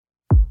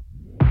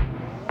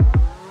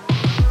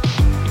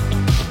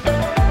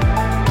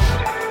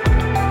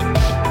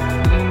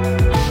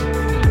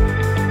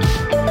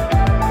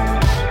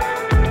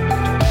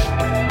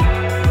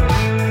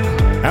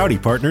Howdy,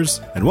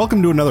 partners, and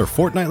welcome to another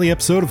fortnightly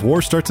episode of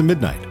War Starts at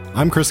Midnight.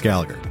 I'm Chris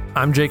Gallagher.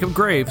 I'm Jacob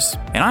Graves.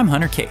 And I'm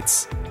Hunter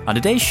Cates. On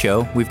today's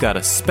show, we've got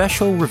a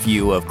special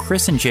review of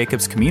Chris and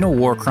Jacob's communal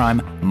war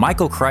crime,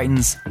 Michael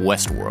Crichton's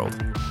Westworld.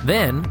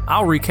 Then,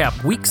 I'll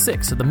recap Week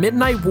 6 of the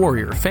Midnight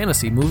Warrior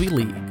Fantasy Movie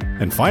League.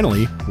 And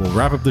finally, we'll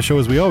wrap up the show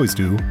as we always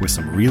do with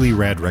some really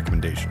rad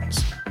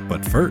recommendations.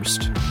 But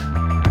first...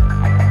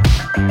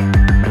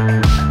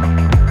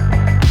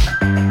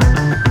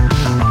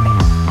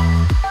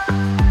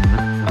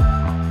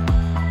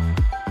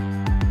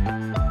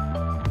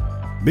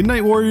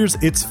 Midnight Warriors,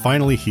 it's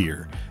finally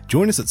here.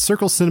 Join us at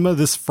Circle Cinema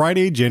this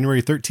Friday,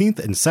 January 13th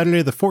and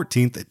Saturday the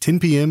 14th at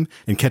 10 p.m.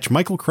 and catch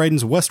Michael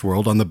Crichton's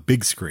Westworld on the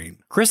big screen.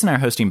 Chris and I are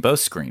hosting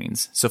both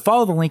screenings, so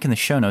follow the link in the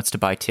show notes to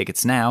buy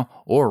tickets now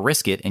or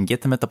risk it and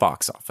get them at the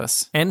box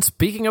office. And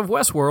speaking of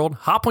Westworld,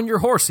 hop on your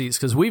horsies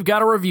because we've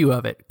got a review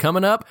of it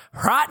coming up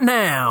right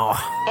now.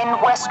 In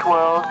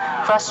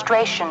Westworld,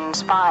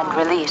 frustrations find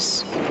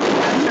release.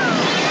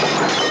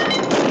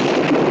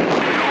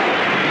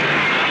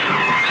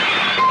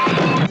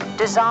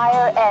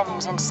 Desire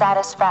ends in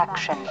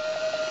satisfaction.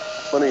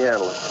 Let me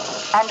handle it.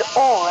 And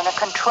all in a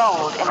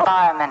controlled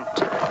environment.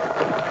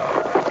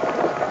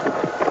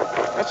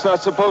 That's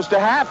not supposed to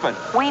happen.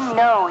 We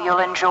know you'll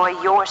enjoy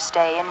your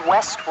stay in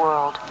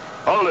Westworld.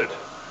 Hold it.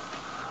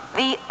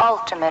 The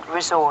ultimate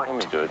resort.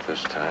 Let me do it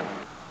this time.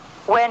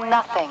 Where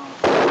nothing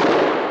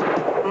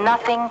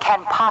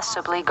can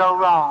possibly go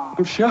wrong.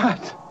 I'm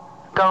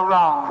shot. Go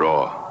wrong.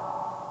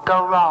 Raw. Go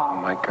Oh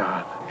wrong. my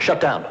God.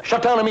 Shut down.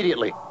 Shut down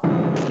immediately.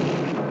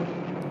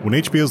 When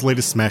HBO's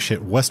latest smash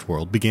hit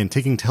Westworld began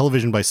taking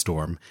television by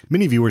storm,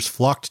 many viewers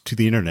flocked to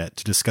the internet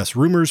to discuss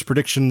rumors,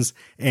 predictions,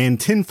 and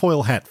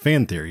tinfoil hat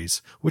fan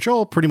theories, which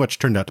all pretty much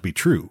turned out to be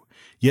true.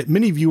 Yet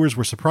many viewers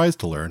were surprised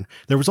to learn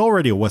there was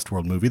already a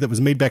Westworld movie that was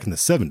made back in the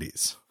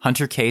 70s.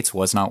 Hunter Cates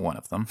was not one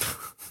of them.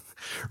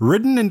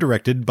 Written and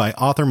directed by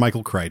author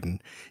Michael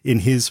Crichton, in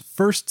his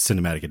first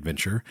cinematic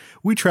adventure,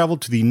 we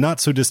traveled to the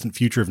not-so-distant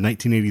future of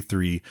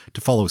 1983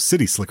 to follow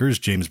city slickers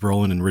James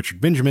Brolin and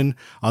Richard Benjamin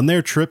on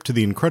their trip to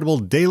the incredible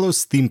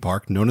Delos theme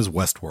park known as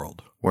Westworld.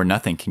 Where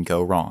nothing can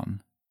go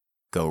wrong.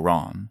 Go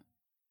wrong.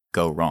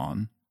 Go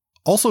wrong.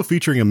 Also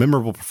featuring a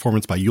memorable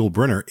performance by Yul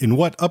Brynner in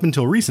what, up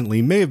until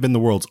recently, may have been the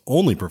world's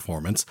only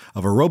performance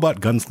of a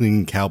robot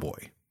gunslinging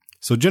cowboy.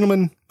 So,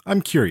 gentlemen,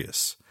 I'm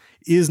curious.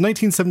 Is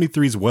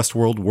 1973's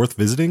Westworld worth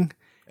visiting?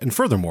 And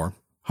furthermore,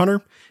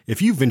 Hunter,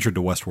 if you ventured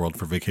to Westworld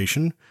for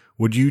vacation,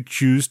 would you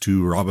choose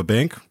to rob a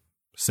bank,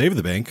 save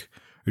the bank,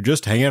 or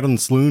just hang out on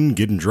the saloon,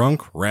 getting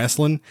drunk,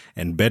 wrestling,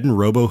 and bedding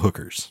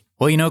robo-hookers?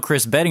 Well, you know,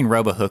 Chris, betting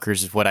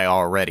robo-hookers is what I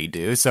already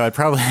do, so I'd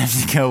probably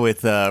have to go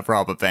with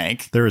rob a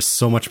bank. There is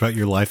so much about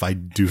your life I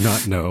do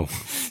not know.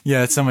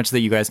 Yeah, it's so much that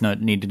you guys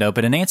need to know.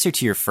 But in answer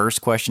to your first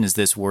question, is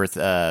this worth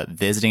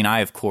visiting? I,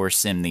 of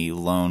course, am the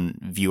lone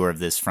viewer of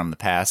this from the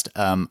past.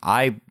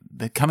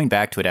 Coming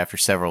back to it after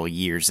several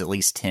years, at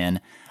least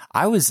 10,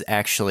 I was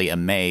actually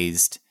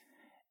amazed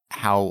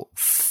how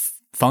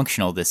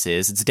functional this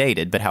is. It's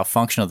dated, but how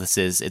functional this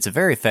is. It's a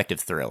very effective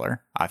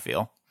thriller, I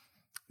feel.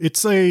 I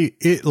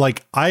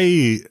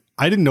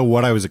didn't know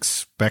what I was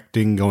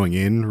expecting going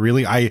in,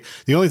 really.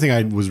 The only thing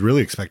I was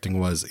really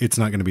expecting was it's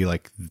not going to be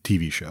like the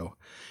TV show.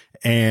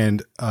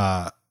 And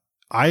I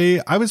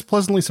was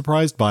pleasantly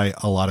surprised by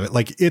a lot of it.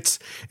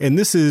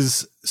 This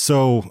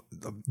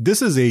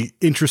is a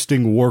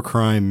interesting war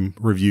crime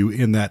review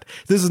in that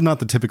this is not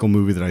the typical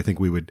movie that I think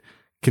we would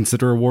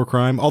consider a war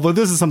crime, although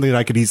this is something that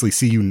I could easily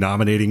see you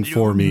nominating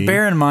for me.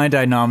 Bear in mind,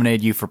 I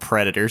nominated you for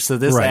Predator, so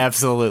this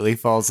absolutely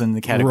falls in the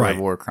category of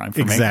war crime for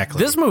me.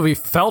 Exactly. This movie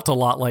felt a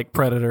lot like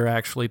Predator,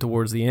 actually,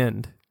 towards the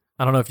end.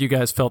 I don't know if you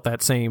guys felt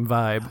that same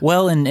vibe.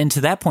 Well, and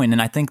to that point,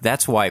 and I think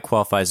that's why it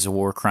qualifies as a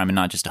war crime and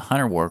not just a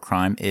Hunter war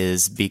crime,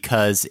 is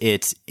because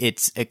it's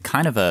a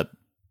kind of a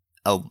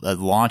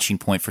launching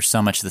point for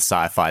so much of the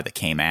sci-fi that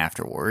came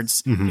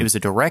afterwards. Mm-hmm. It was a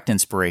direct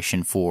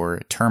inspiration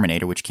for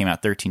Terminator, which came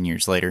out 13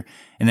 years later,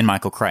 and then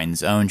Michael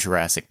Crichton's own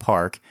Jurassic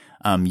Park.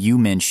 You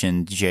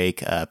mentioned,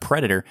 Jake,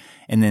 Predator,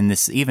 and then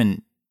this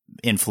even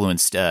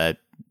influenced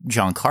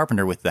John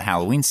Carpenter with the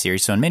Halloween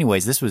series. So in many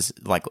ways, this was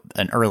like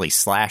an early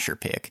slasher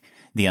pick,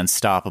 the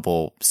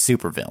unstoppable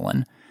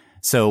supervillain.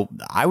 So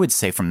I would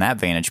say from that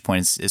vantage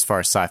point, as far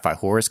as sci-fi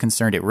horror is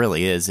concerned, it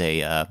really is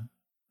a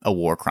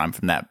war crime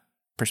from that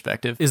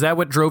perspective. Is that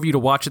what drove you to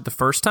watch it the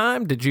first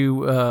time? Did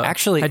you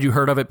actually had you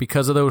heard of it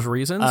because of those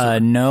reasons?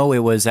 No, it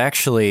was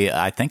actually,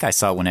 I think I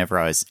saw it whenever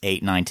I was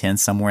 8, 9, 10,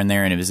 somewhere in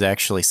there, and it was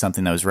actually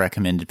something that was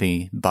recommended to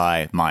me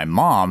by my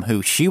mom,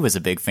 who she was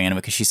a big fan of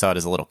it because she saw it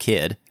as a little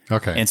kid.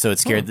 Okay. And so it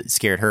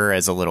scared her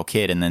as a little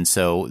kid, and then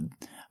so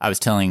I was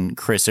telling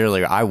Chris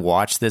earlier, I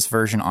watched this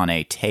version on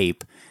a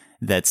tape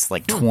that's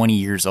like 20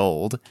 years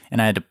old,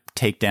 and I had to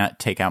take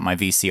out my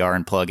VCR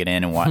and plug it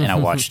in, and I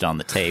watched it on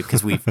the tape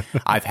because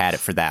I've had it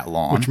for that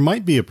long. Which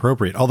might be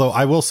appropriate. Although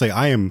I will say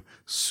I am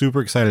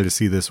super excited to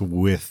see this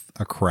with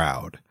a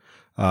crowd,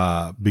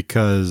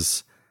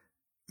 because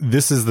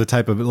this is the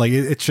type of like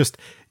it's just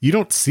you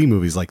don't see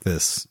movies like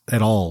this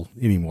at all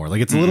anymore.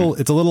 Like it's a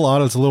little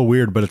odd, it's a little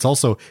weird, but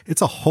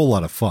it's a whole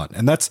lot of fun.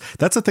 And that's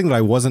the thing that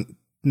I wasn't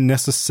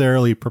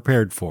necessarily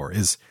prepared for,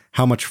 is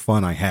how much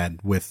fun I had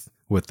with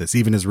this,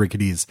 even as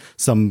rickety as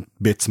some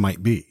bits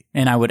might be.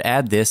 And I would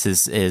add this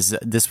is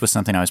this was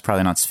something I was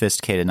probably not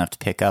sophisticated enough to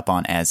pick up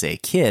on as a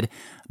kid,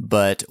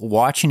 but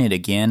watching it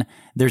again,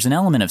 there's an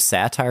element of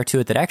satire to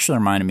it that actually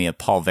reminded me of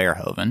Paul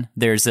Verhoeven.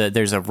 There's a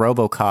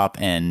RoboCop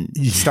and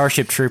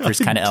Starship Troopers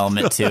kind of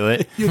element to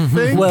it. You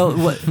think?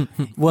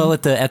 Well,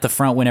 at the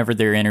front whenever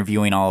they're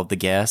interviewing all of the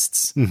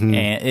guests,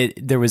 and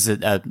there was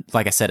a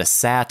like I said, a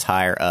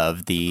satire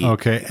of the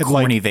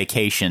corny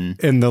vacation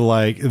and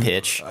the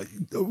pitch.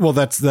 Well,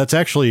 that's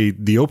actually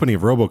the opening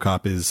of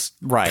RoboCop is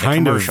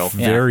kind of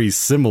very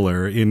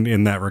similar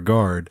in that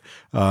regard.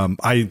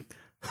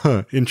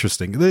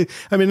 Interesting.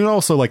 And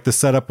also like the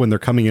setup when they're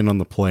coming in on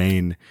the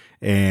plane,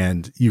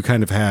 and you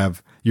kind of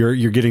have you're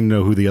getting to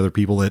know who the other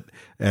people at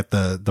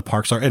the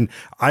parks are. And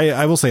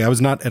I will say I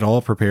was not at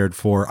all prepared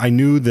for. I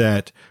knew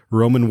that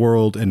Roman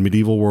world and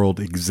medieval world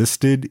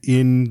existed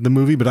in the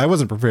movie, but I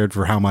wasn't prepared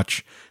for how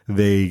much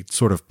they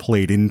sort of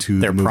played into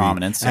their the movie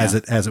prominence as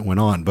it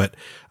went on. But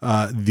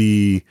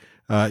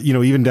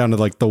even down to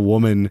like the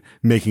woman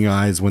making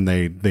eyes when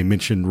they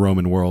mentioned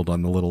Roman world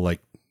on the little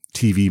like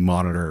TV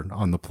monitor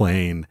on the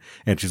plane,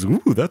 and she's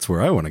like, ooh, that's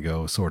where I want to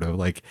go, sort of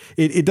like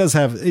it does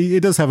have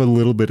a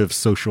little bit of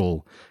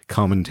social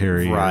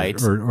commentary, right,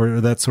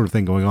 or that sort of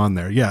thing going on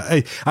there.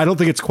 Yeah, I don't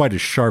think it's quite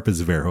as sharp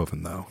as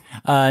Verhoeven though.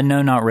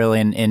 No, not really.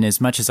 And as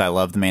much as I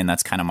love the man,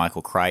 that's kind of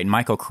Michael Crichton.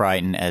 Michael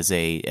Crichton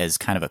as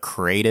kind of a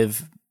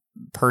creative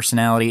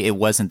personality, it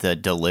wasn't the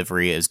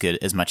delivery as good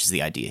as much as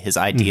the idea. His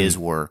ideas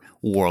were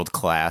world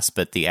class,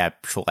 but the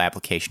actual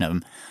application of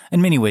them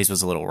in many ways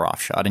was a little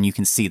roughshod, and you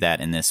can see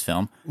that in this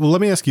film. Well, let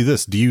me ask you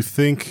this. Do you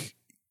think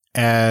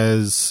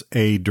as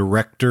a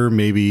director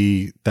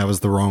maybe that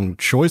was the wrong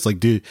choice? Like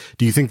do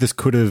you think this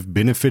could have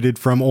benefited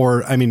from,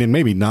 or I mean, and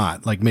maybe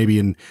not, like maybe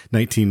in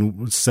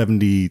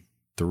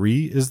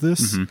 1973 is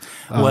this?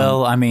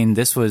 Well, I mean,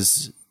 this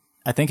was,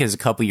 I think, is a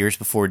couple years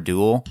before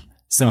Duel.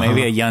 So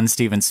maybe a young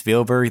Steven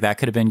Spielberg, that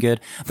could have been good.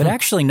 But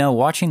actually, no,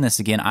 watching this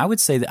again, I would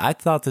say that I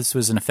thought this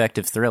was an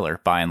effective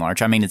thriller, by and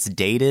large. I mean, it's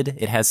dated.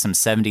 It has some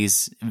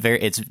 70s,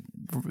 it's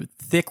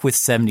thick with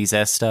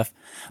 70s-esque stuff.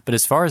 But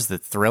as far as the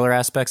thriller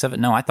aspects of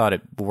it, no, I thought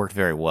it worked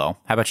very well.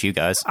 How about you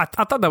guys? I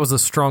thought that was the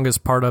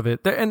strongest part of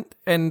it.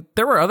 And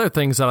there were other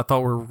things that I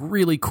thought were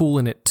really cool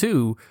in it,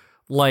 too.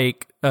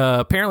 Like,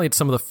 apparently it's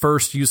some of the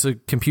first use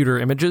of computer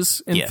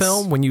images in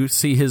film, when you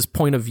see his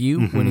point of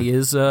view when he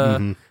is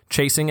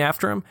chasing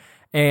after him.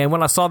 And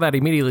when I saw that,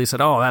 immediately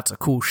said, "Oh, that's a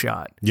cool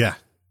shot." Yeah.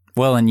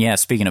 Well, and yeah,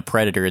 speaking of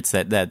Predator, it's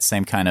that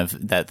same kind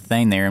of that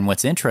thing there. And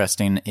what's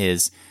interesting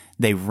is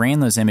they ran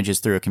those images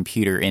through a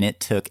computer, and it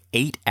took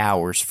 8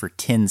 hours for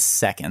 10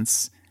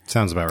 seconds.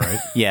 Sounds about right.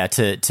 Yeah,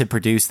 to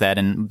produce that.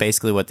 And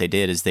basically what they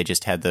did is they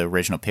just had the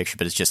original picture,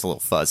 but it's just a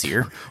little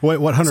fuzzier.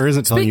 What Hunter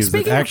isn't telling you is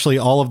that actually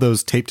all of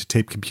those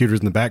tape-to-tape computers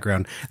in the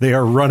background,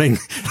 they're running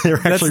the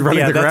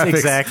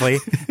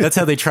graphics. That's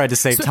how they tried to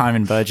save time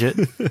and budget.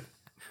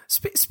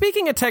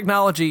 Speaking of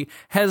technology,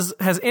 has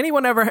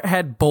anyone ever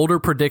had bolder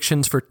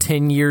predictions for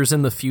 10 years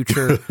in the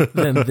future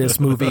than this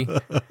movie?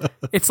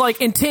 It's like,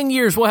 in 10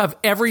 years, we'll have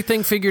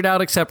everything figured out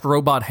except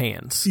robot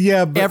hands.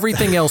 Yeah, but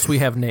everything else we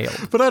have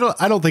nailed.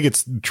 But I don't think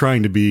it's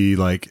trying to be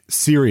like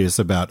serious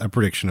about a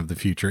prediction of the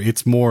future.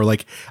 It's more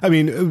like, I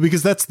mean,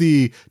 because that's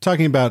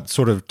talking about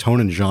sort of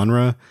tone and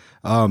genre.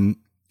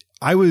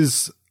 I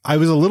was a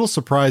little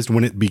surprised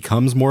when it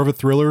becomes more of a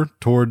thriller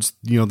towards,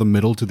 the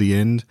middle to the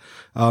end,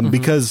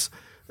 because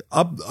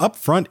up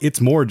front,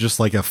 it's more just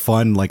like a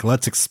fun, like,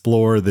 let's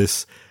explore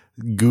this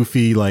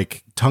goofy,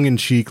 like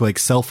tongue-in-cheek, like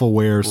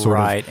self-aware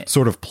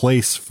sort of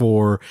place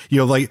for,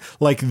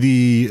 like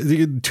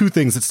the two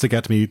things that stick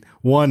out to me.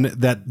 One,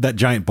 that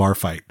giant bar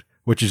fight,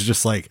 which is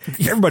just like,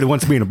 everybody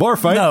wants to be in a bar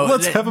fight.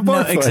 Let's have a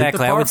bar fight.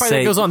 Exactly. The bar fight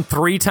that goes on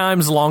 3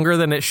 times longer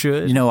than it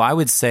should. I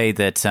would say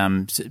that,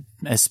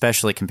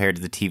 especially compared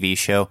to the TV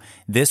show,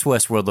 this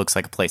Westworld looks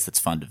like a place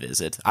that's fun to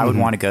visit. I would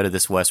want to go to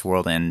this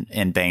Westworld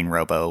and bang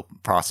robo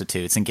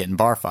prostitutes and get in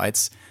bar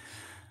fights.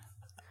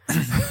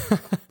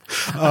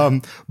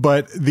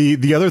 But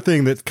the other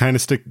thing that kind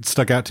of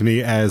stuck out to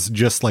me as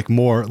just like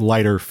more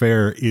lighter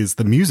fare is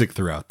the music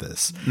throughout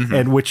this,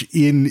 and which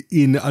in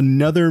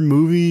another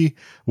movie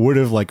would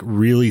have like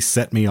really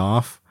set me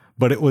off.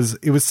 But it was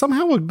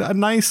somehow a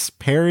nice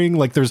pairing.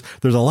 Like there's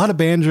a lot of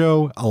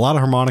banjo, a lot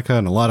of harmonica,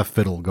 and a lot of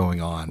fiddle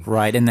going on.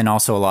 Right, and then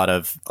also a lot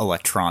of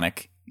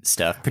electronic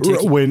stuff,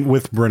 particularly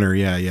with Brenner.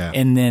 Yeah.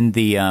 And then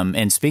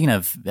and speaking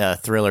of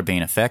thriller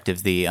being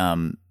effective,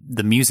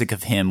 the music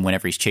of him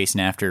whenever he's chasing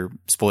after,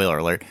 spoiler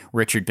alert,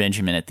 Richard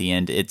Benjamin at the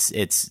end,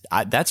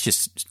 that's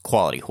just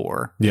quality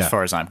horror as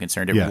far as I'm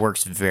concerned. It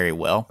works very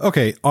well.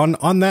 Okay,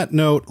 on that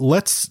note,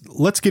 let's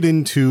get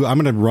into, I'm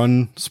going to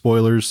run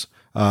spoilers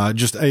and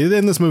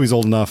this movie's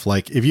old enough.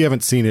 Like, if you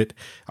haven't seen it,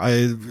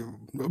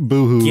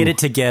 boo-hoo. Get it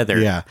together.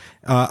 Yeah.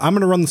 I'm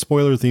going to run the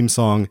spoiler theme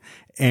song,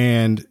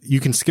 and you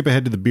can skip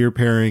ahead to the beer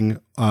pairing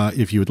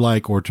if you would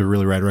like, or to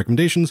really rad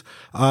recommendations.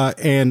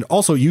 And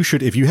also,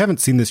 if you haven't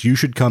seen this, you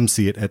should come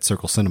see it at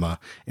Circle Cinema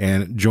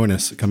and join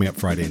us coming up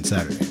Friday and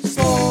Saturday.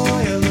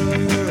 Spoiler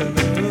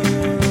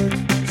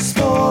alert.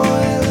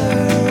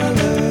 Spoiler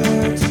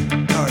alert.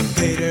 Darth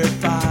Vader,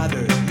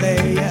 Father,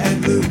 Leia,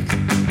 and Luke.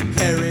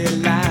 Harry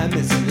Lime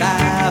is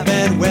alive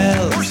and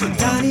well.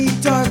 Donnie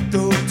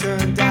Darko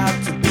turned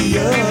out to be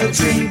a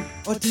dream.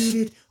 Or did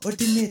it, or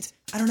didn't it?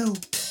 I don't know.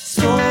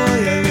 Spoiler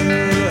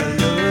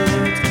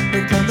alert.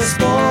 Here come the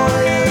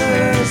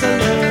spoilers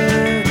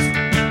alert.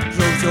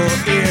 Close your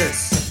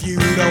ears if you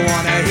don't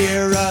want to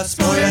hear a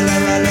spoiler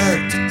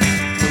alert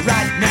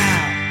right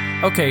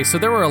now. Okay, so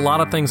there were a lot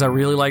of things I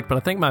really liked, but I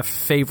think my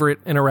favorite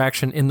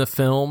interaction in the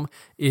film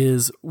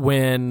is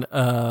when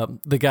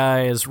the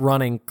guy is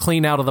running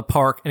clean out of the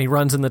park, and he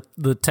runs in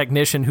the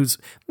technician who's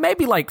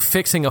maybe like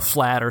fixing a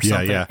flat or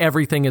something. Yeah.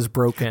 Everything is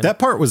broken. That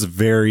part was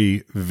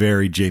very,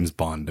 very James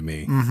Bond to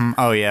me. Mm-hmm.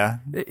 Oh, yeah.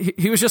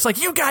 He was just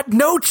like, you got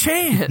no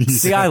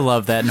chance. See, I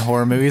love that in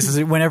horror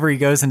movies. Whenever he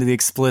goes into the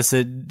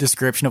explicit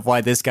description of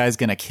why this guy's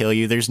going to kill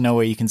you, there's no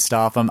way you can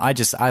stop him. I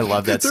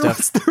love that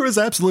stuff. There was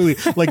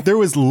absolutely, like, there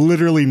was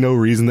literally no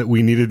reason that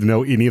we needed to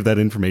know any of that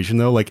information,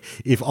 though. Like,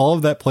 if all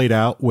of that played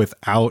out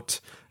without...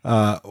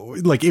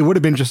 like, it would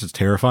have been just as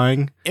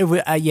terrifying.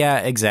 Yeah,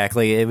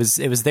 exactly. It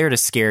was there to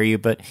scare you,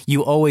 but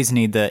you always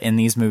need in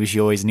these movies,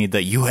 you always need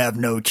you have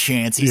no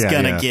chance. He's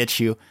gonna get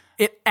you.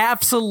 It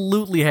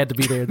absolutely had to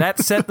be there. That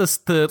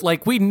set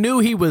like, we knew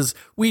he was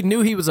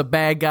a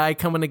bad guy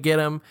coming to get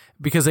him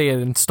because they had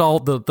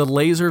installed the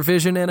laser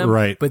vision in him.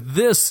 Right. But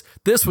this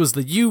was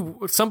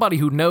somebody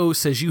who knows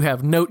says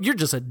you're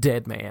just a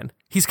dead man.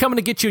 He's coming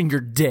to get you and you're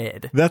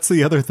dead. That's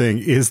the other thing,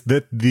 is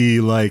that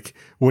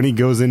when he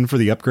goes in for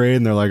the upgrade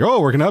and they're like,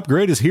 oh, we're going to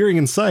upgrade his hearing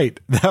and sight.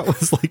 That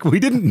was like, we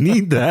didn't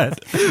need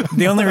that.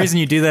 The only reason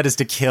you do that is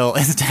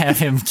to have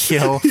him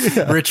kill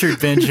Richard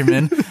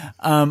Benjamin.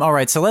 All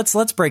right. So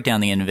let's break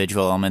down the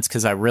individual elements,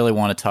 because I really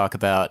want to talk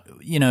about,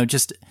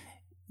 just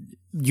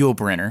Yul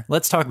Brynner.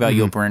 Let's talk about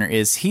Yul Brynner.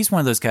 He's one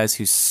of those guys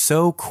who's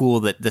so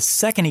cool that the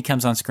second he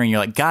comes on screen, you're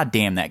like, God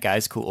damn, that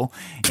guy's cool.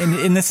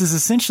 And this is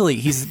essentially,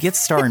 he gets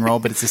starring role,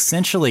 but it's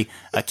essentially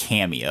a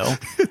cameo.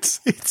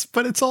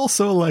 But it's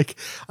also like,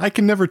 I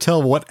can never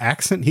tell what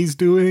accent he's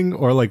doing,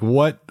 or like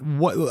what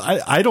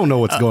I don't know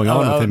what's going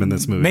on with him in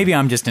this movie. Maybe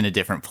I'm just in a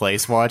different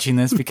place watching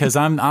this, because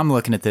I'm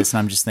looking at this and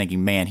I'm just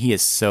thinking, man, he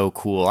is so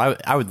cool.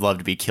 I would love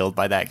to be killed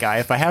by that guy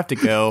if I have to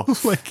go.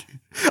 Like,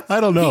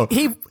 I don't know.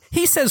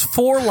 He says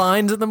 4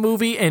 lines in the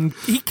movie, and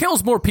he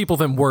kills more people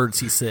than words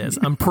he says.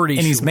 I'm pretty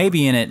sure. And he's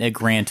maybe in it a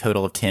grand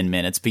total of 10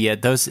 minutes. But yeah,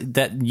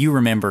 that you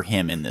remember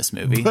him in this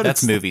movie. But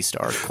that's movie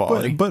star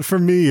quality. But for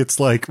me, it's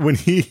like when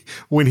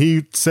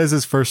he says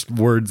his first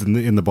words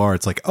in the bar,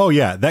 it's like, oh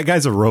yeah, that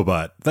guy's a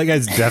robot. That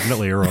guy's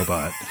definitely a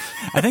robot.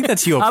 I think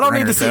that's Yul Brynner. I don't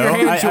need to see your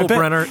hand, Yul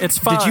Brynner. It's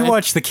fine. Did you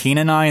watch The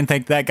Keenan Eye and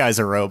think that guy's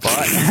a robot?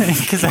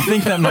 Because I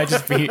think that might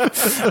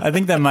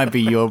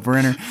be Yul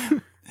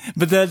Brynner.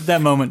 But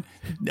that moment,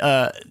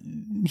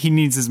 he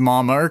needs his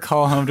mama, or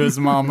call home to his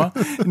mama,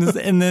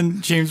 and then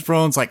James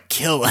Brolin's like,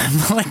 kill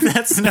him. Like,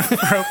 that's an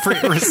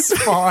appropriate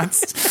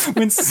response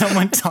when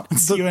someone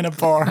taunts you in a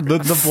bar. The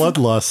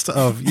bloodlust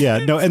of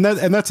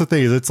and that's the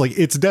thing, is it's like,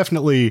 it's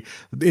definitely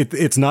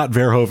it's not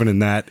Verhoeven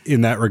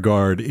in that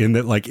regard, in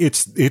that, like,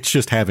 it's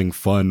just having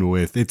fun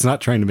with, it's not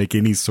trying to make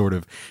any sort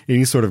of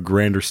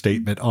grander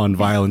statement on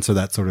violence or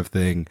that sort of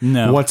thing.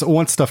 No.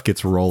 Once stuff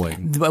gets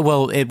rolling.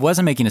 Well, it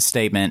wasn't making a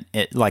statement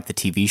like the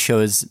TV show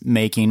is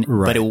making,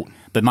 right.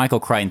 But Michael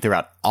Crichton,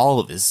 throughout all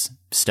of his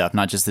stuff,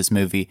 not just this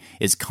movie,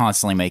 is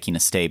constantly making a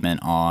statement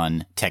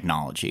on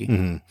technology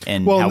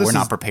and how we're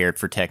not prepared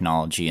for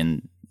technology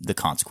and the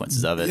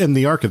consequences of it. And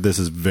the arc of this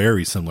is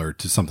very similar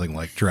to something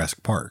like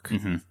Jurassic Park,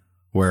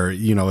 where,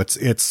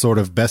 it's sort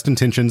of best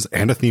intentions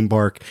and a theme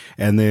park,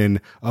 and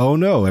then, oh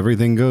no,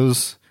 everything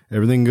goes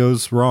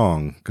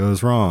wrong.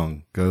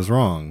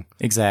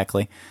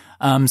 Exactly.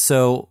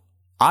 So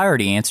I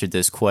already answered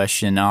this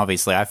question.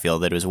 Obviously, I feel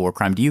that it was a war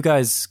crime. Do you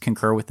guys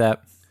concur with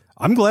that?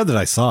 I'm glad that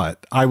I saw it.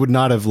 I would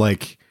not have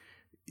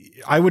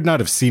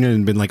seen it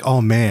and been like, oh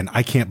man,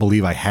 I can't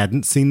believe I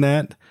hadn't seen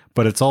that.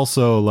 But it's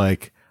also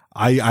like,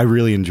 I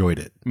really enjoyed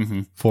it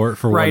for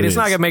what right. It's is.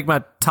 not gonna make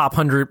my top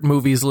 100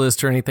 movies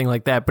list or anything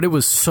like that, but it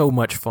was so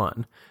much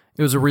fun.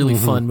 It was a really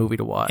fun movie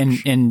to watch.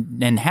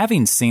 And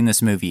having seen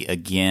this movie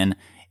again,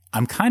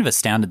 I'm kind of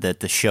astounded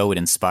that the show it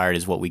inspired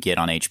is what we get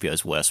on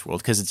HBO's Westworld,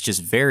 because it's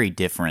just very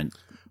different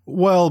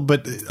Well,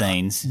 but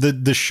things.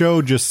 The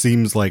show just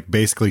seems like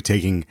basically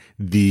taking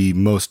the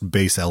most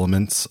base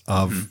elements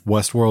of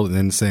Westworld and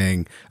then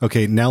saying,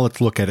 okay, now let's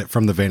look at it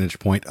from the vantage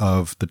point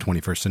of the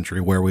 21st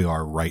century, where we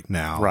are right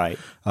now. Right.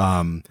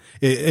 And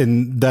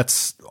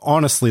that's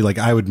honestly, like,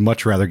 I would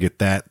much rather get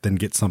that than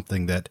get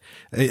something that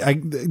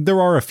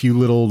there are a few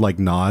little like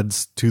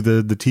nods to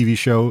the TV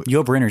show.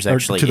 Yul Brynner's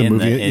actually to the in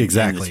movie. the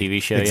Exactly.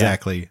 TV show.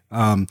 Exactly.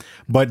 Yeah.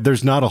 But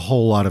there's not a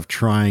whole lot of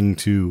trying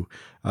to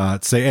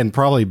say, and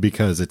probably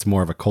because it's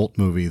more of a cult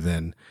movie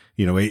than,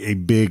 you know, a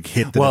big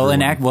hit.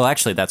 That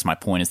actually, that's my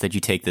point, is that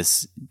you take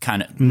this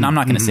kind of, I'm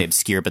not going to say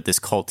obscure, but this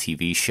cult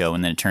TV show,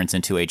 and then it turns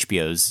into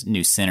HBO's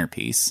new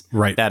centerpiece.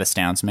 Right. That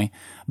astounds me.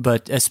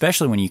 But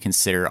especially when you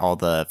consider all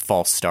the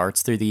false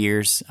starts through the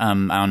years. I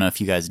don't know if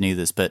you guys knew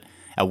this, but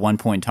at one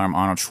point in time,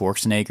 Arnold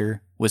Schwarzenegger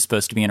was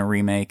supposed to be in a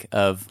remake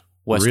of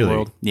Westworld.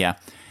 Really? Yeah.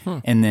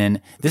 And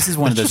then this is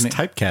one of those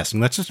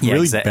typecasting. That's just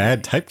really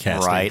bad typecasting.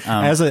 Right.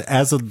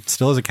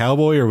 Still as a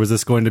cowboy, or was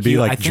this going to be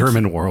like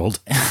German World?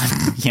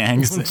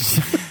 Yeah.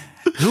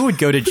 Who would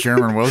go to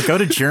German World? Go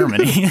to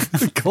Germany.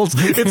 It's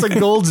a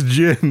Gold's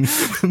Gym.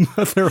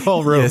 They're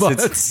all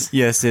robots.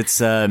 Yes, it's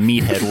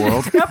Meathead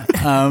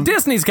World.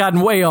 Disney's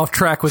gotten way off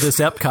track with this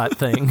Epcot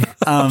thing.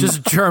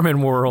 Just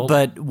German World.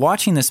 But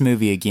watching this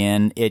movie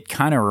again, it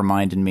kind of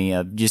reminded me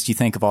of just, you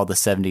think of all the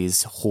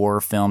 70s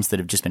horror films that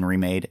have just been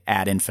remade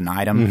ad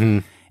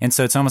infinitum. And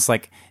so it's almost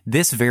like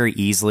this very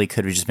easily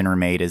could have just been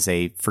remade as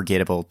a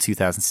forgettable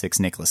 2006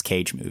 Nicolas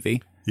Cage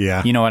movie.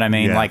 Yeah. You know what I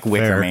mean? Yeah, like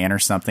Wicker fair. Man or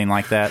something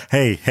like that.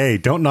 Hey,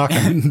 don't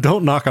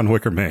knock on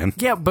Wicker Man.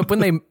 Yeah, but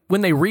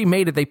when they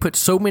remade it, they put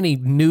so many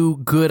new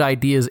good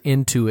ideas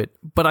into it.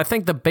 But I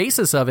think the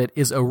basis of it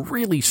is a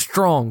really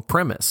strong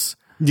premise.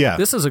 Yeah.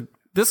 This is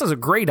a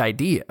great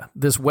idea,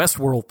 this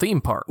Westworld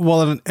theme park.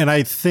 Well, and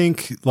I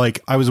think,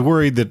 like, I was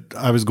worried that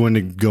I was going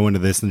to go into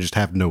this and just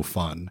have no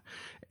fun.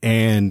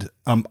 And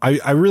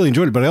I really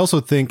enjoyed it, but I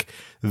also think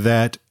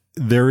that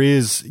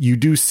you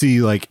do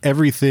see like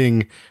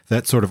everything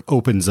that sort of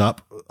opens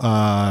up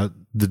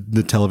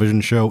the television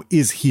show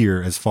is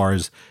here as far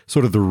as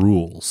sort of the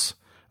rules.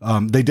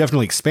 They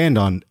definitely expand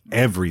on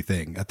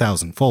everything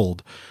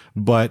 1,000-fold,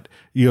 but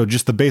you know,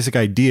 just the basic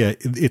idea,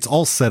 it's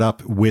all set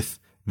up with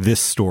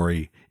this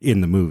story in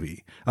the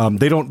movie.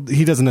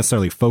 He doesn't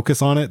necessarily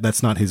focus on it.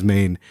 That's not his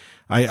main.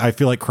 I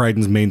feel like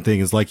Crichton's main thing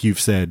is, like you've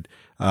said,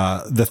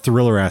 the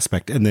thriller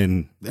aspect and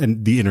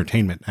the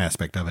entertainment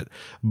aspect of it.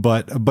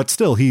 But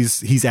still,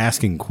 he's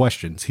asking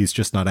questions. He's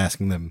just not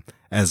asking them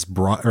as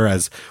broad or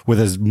with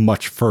as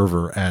much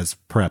fervor as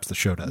perhaps the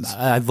show does.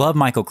 I love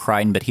Michael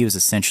Crichton, but he was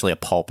essentially a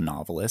pulp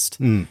novelist.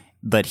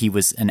 But he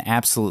was an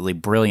absolutely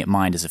brilliant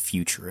mind as a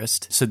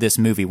futurist. So this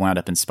movie wound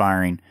up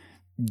inspiring,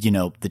 you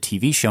know, the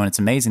TV show. And it's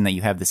amazing that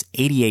you have this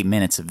 88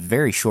 minutes of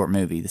very short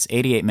movie, this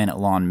 88-minute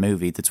long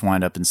movie that's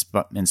wound up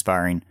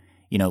inspiring,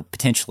 you know,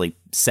 potentially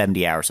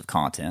 70 hours of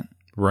content.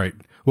 Right.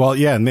 Well,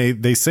 yeah, and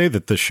they say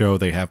that the show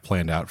they have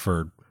planned out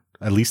for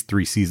at least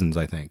 3 seasons,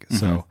 I think.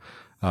 So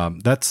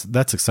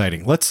that's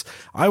exciting.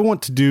 I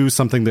want to do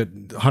something that,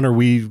 Hunter,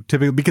 we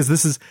typically, because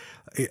this is,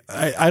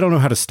 I don't know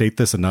how to state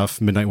this enough,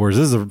 Midnight Wars.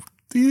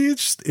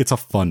 It's a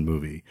fun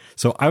movie.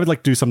 So I would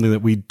like to do something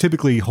that we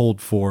typically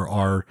hold for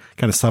our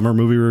kind of summer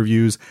movie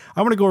reviews.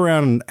 I want to go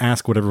around and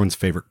ask what everyone's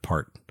favorite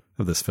part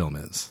of this film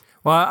is.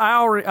 Well, I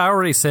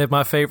already said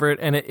my favorite,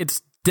 and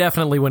it's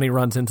definitely when he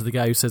runs into the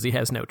guy who says he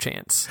has no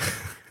chance.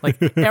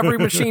 Like, every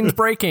machine's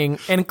breaking,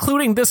 and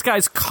including this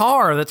guy's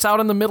car that's out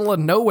in the middle of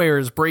nowhere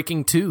is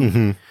breaking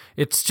too.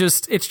 It's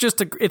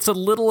a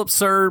little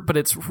absurd, but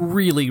it's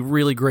really,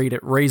 really great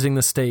at raising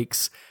the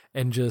stakes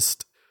and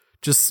just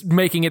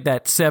making it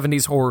that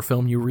 70s horror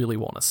film you really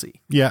want to see.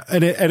 Yeah,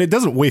 and it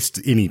doesn't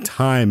waste any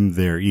time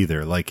there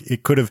either. Like,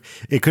 it could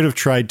have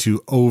tried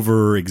to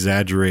over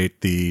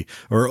exaggerate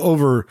or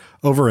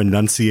over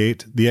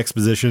enunciate the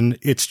exposition.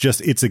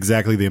 It's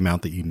exactly the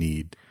amount that you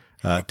need.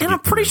 And I'm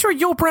pretty sure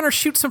Yul Brynner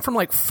shoots him from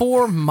like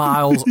 4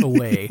 miles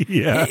away.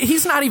 Yeah.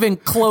 He's not even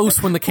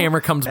close when the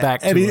camera comes back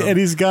to him. And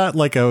he's got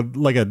like a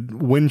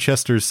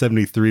Winchester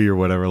 73 or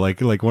whatever, like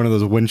one of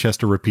those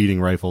Winchester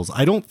repeating rifles.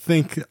 I don't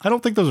think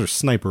those are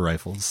sniper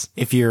rifles.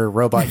 If you're a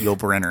robot Yul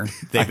Brynner,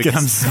 they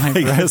become sniper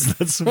I guess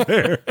that's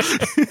fair.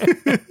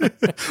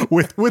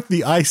 with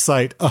the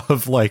eyesight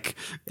of like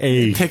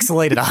a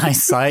pixelated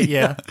eyesight,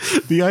 yeah.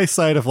 The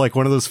eyesight of like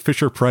one of those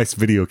Fisher-Price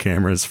video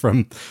cameras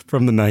from the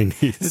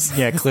 90s.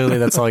 Yeah, clearly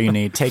that's all you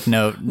need. Take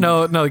note.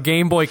 No,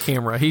 Game Boy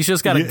camera. He's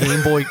just got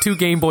a 2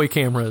 Game Boy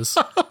cameras.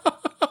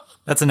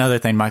 That's another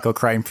thing Michael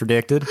Crichton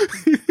predicted.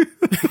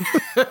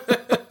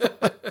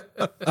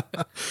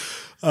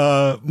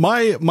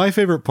 My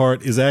favorite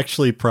part is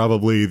actually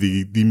probably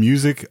the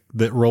music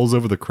that rolls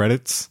over the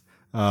credits,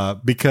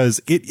 because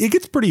it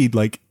gets pretty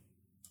like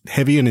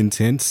heavy and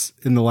intense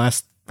in the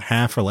last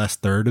half or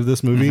last third of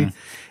this movie.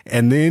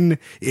 And then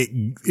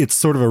it's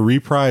sort of a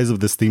reprise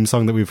of this theme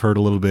song that we've heard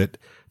a little bit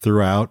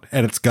throughout.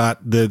 And it's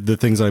got the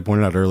things that I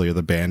pointed out earlier,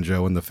 the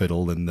banjo and the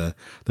fiddle and the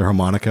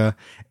harmonica.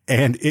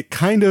 And it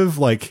kind of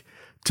like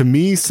to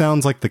me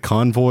sounds like the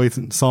Convoy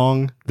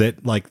song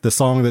that like the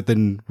song that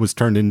then was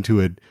turned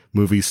into a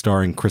movie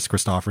starring Chris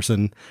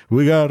Christopherson.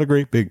 We got a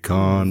great big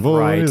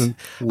convoy.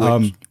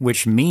 Right.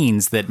 Which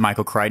means that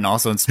Michael Crichton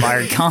also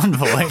inspired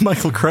Convoy.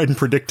 Michael Crichton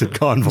predicted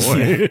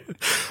Convoy.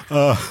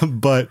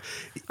 But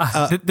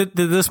did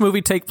this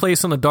movie take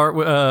place on a dark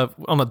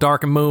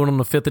moon on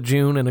the 5th of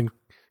June in a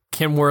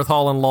Kenworth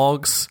hauling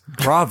logs?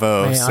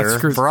 Bravo, Man,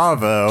 sir.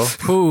 Bravo.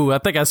 Ooh, I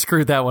think I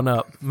screwed that one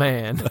up,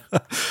 man.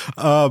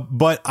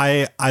 But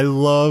I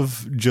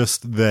love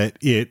just that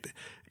it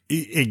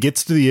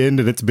gets to the end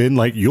and it's been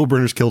like Yul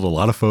Brynner's killed a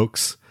lot of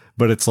folks,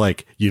 but it's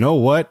like, you know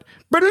what?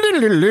 And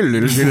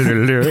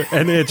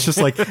it's just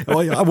like,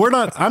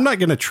 well, I'm not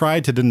going to try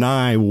to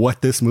deny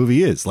what this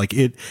movie is. Like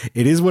it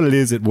is what it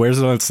is. It wears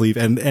it on its sleeve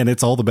and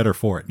it's all the better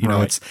for it. You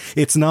know,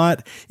 it's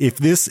not, if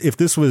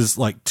this was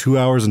like 2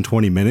 hours and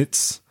 20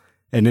 minutes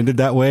and ended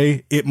that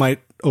way, it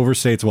might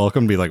overstay its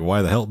welcome, be like,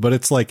 why the hell? But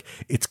it's like,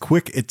 it's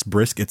quick, it's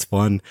brisk, it's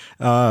fun.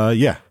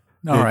 Yeah.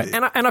 All right.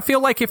 And I feel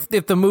like if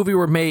the movie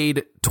were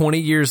made 20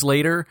 years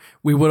later,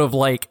 we would have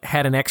like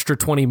had an extra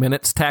 20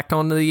 minutes tacked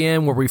onto the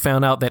end where we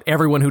found out that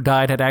everyone who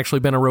died had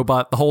actually been a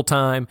robot the whole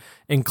time,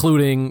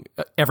 including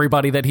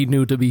everybody that he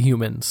knew to be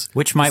humans.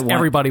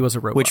 Everybody was a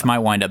robot. Which might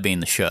wind up being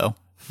the show.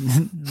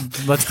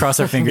 Let's cross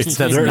our fingers.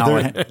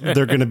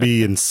 They're going to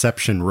be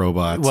Inception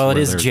robots. Well, it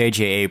is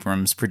J.J.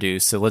 Abrams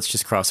produced, so let's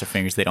just cross our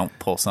fingers they don't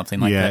pull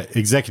something like that. Yeah,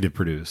 executive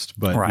produced,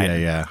 but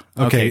right. yeah.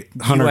 Okay,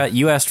 Hunter.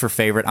 You asked for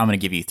favorite. I'm going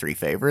to give you 3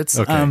 favorites.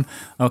 Okay.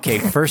 Okay,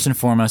 first and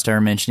foremost, I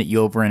mentioned at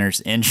Yul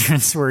Brynner's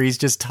entrance where he's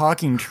just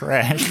talking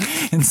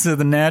trash, and so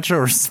the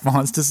natural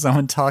response to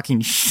someone talking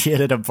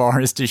shit at a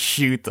bar is to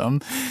shoot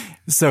them.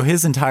 So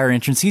his entire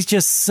entrance, he's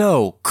just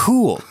so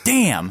cool.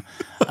 Damn.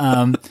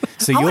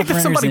 So I like if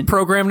somebody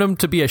programmed him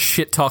to be a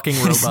shit-talking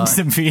robot.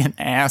 To be an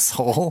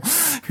asshole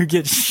who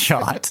gets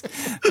shot.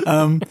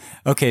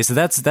 Okay, so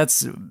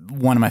that's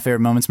one of my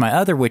favorite moments. My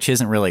other, which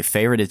isn't really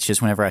favorite, it's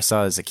just whenever I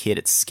saw it as a kid,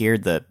 it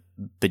scared the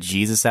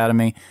bejesus out of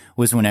me,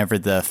 was whenever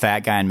the fat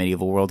guy in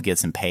Medieval World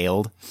gets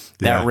impaled.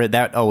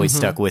 That always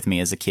stuck with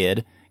me as a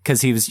kid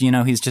because he was,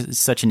 he's just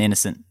such an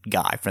innocent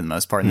guy for the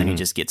most part, and then he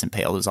just gets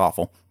impaled. It was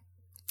awful.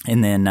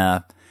 And then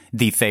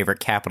the favorite,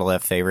 capital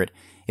F favorite,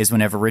 is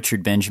whenever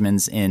Richard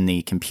Benjamin's in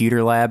the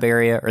computer lab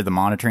area or the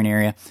monitoring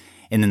area,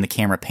 and then the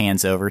camera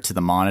pans over to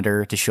the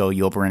monitor to show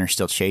Yul Brynner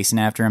still chasing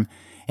after him,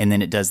 and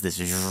then it does this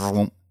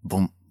boom,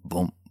 boom,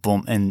 boom,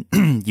 boom, and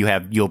you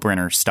have Yul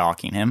Brynner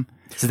stalking him.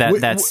 So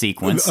that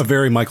sequence, a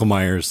very Michael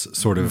Myers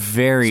sort of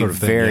very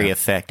thing,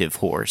 effective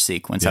horror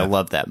sequence. I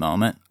love that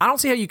moment. I don't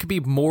see how you could be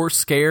more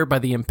scared by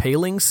the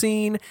impaling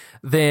scene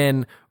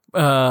than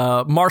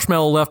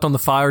marshmallow left on the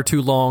fire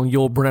too long,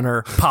 Yul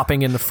Brynner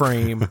popping in the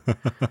frame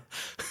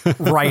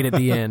right at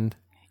the end.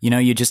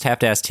 You just have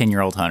to ask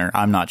 10-year-old Hunter.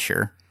 I'm not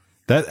sure.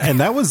 That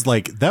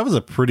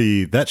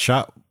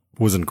shot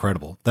was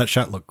incredible. That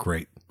shot looked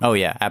great. Oh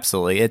yeah,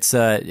 absolutely. It's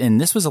and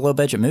this was a low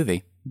budget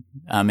movie.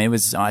 It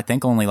was, I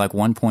think, only like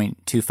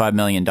 $1.25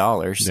 million.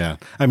 Yeah.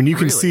 I mean, you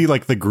can see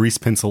like the grease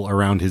pencil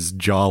around his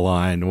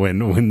jawline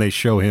when they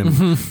show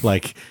him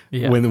like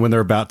when they're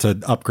about to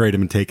upgrade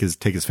him and take his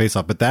face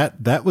off. But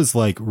that was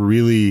like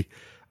really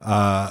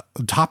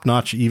top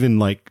notch, even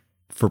like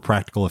for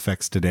practical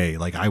effects today.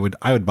 Like I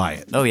would buy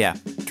it. Oh yeah.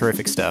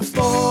 Terrific stuff.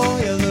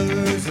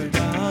 Spoilers are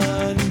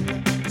done.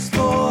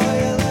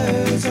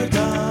 Spoilers are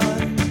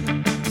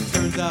done.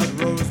 Turns out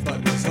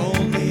Rosebud was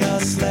only a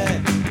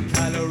sled.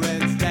 Kylo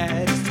Ren's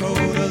dad is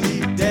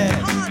totally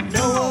dead.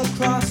 Noah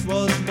Cross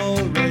was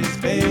Mulray's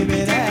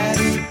baby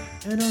daddy,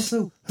 and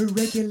also her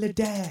regular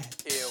dad.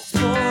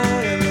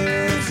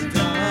 Spoilers are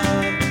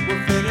done.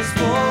 We're finished.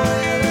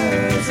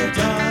 Spoilers are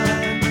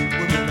done.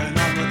 We're moving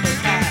on with the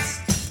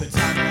past. The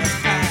time has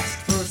passed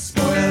for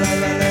spoiler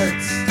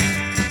alerts.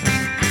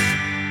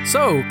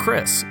 So,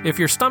 Chris, if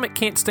your stomach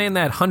can't stand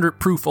that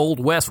 100-proof Old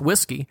West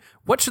whiskey,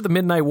 what should the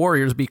Midnight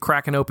Warriors be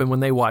cracking open when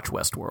they watch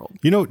Westworld?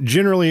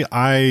 Generally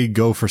I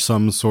go for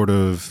some sort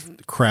of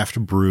craft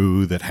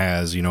brew that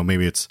has,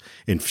 maybe it's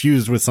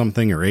infused with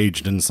something or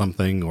aged in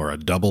something or a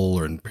double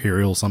or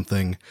imperial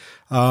something.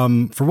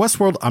 For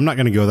Westworld, I'm not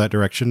going to go that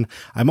direction.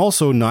 I'm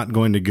also not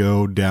going to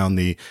go down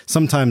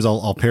sometimes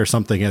I'll pair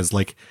something as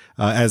like,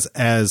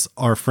 as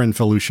our friend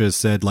Felucia has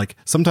said, like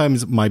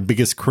sometimes my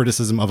biggest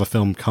criticism of a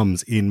film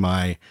comes in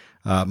my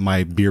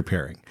beer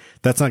pairing.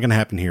 That's not going to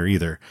happen here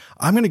either.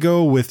 I'm going to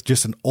go with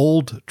just an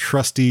old,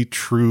 trusty,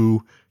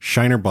 true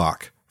Shiner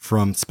Bock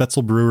from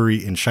Spetzel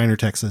Brewery in Shiner,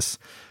 Texas.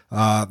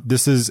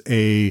 This is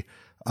a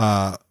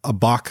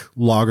Bock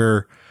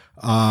lager.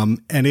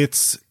 And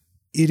it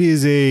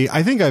is I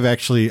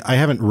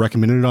haven't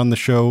recommended it on the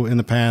show in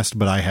the past,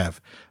 but I have,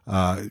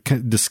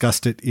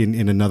 discussed it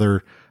in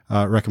another,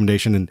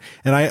 recommendation.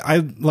 And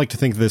I like to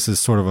think this is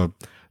sort of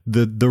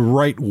the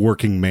right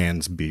working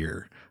man's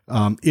beer.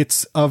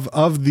 It's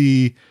of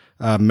the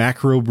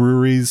macro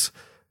breweries,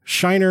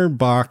 Shiner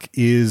Bock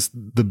is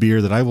the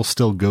beer that I will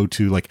still go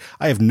to. Like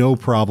I have no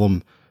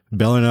problem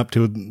belling up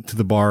to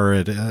the bar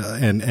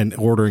and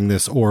ordering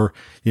this, or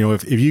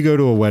if you go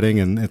to a wedding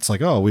and it's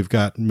like, oh, we've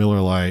got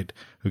Miller Lite,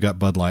 we've got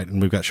Bud Light,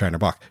 and we've got Shiner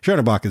Bock.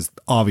 Shiner Bock is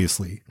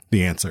obviously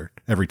the answer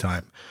every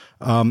time.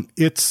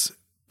 It's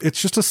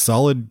just a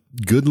solid,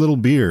 good little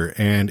beer,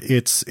 and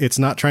it's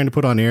not trying to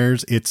put on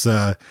airs. It's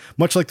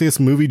much like this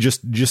movie,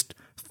 just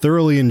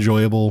thoroughly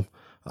enjoyable.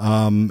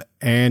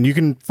 And you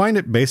can find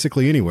it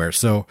basically anywhere.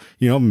 So,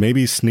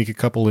 maybe sneak a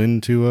couple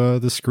into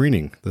the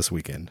screening this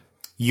weekend.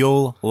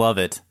 You'll love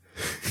it.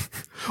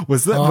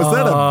 Was that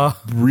a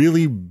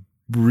really,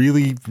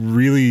 really,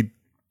 really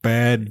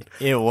bad?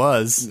 It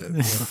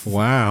was.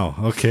 Wow.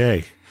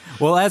 Okay.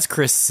 Well, as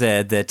Chris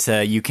said,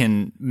 that you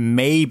can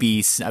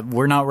maybe,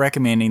 we're not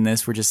recommending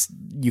this,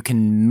 you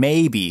can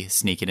maybe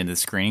sneak it into the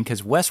screening,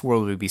 because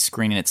Westworld will be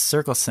screening at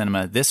Circle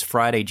Cinema this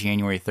Friday,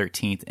 January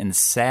 13th, and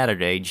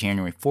Saturday,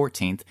 January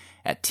 14th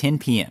at 10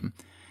 p.m.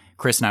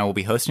 Chris and I will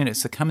be hosting it,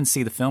 so come and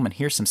see the film and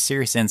hear some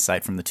serious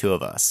insight from the two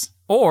of us.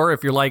 Or,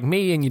 if you're like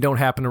me and you don't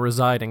happen to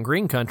reside in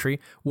Green Country,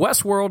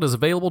 Westworld is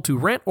available to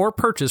rent or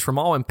purchase from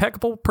all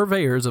impeccable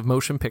purveyors of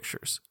motion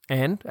pictures.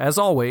 And, as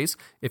always,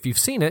 if you've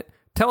seen it,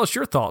 tell us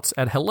your thoughts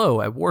at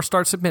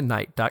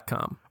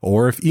hello@warstartsatmidnight.com.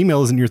 Or if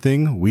email isn't your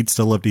thing, we'd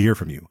still love to hear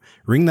from you.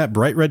 Ring that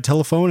bright red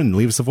telephone and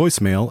leave us a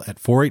voicemail at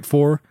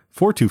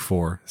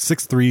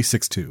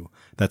 484-424-6362.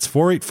 That's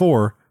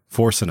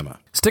 484-4-CINEMA.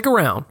 Stick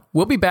around.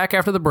 We'll be back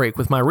after the break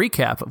with my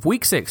recap of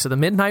Week 6 of the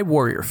Midnight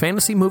Warrior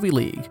Fantasy Movie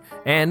League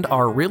and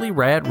our really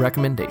rad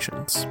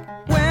recommendations.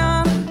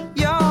 When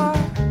your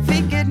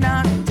feet get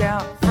knocked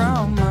out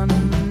from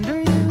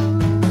under you,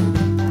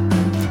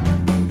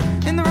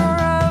 and the roar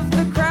of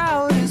the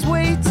crowd is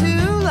way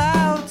too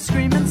loud,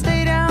 screaming,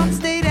 stay down,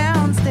 stay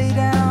down, stay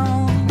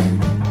down.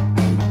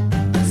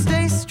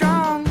 Stay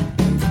strong,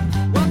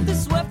 wipe the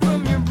sweat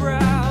from your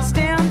brow.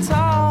 Stand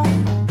tall,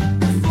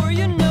 before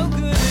you're no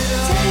good at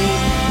all.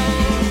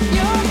 Take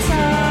your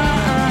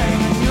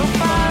time, and you'll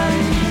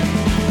find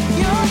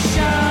your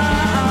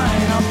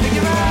shine. I'll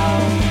figure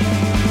out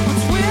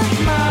what's with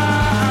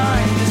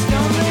mine. Just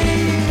don't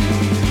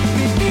leave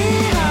me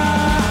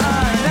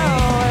behind.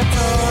 Oh, it's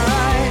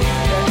alright,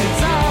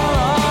 it's all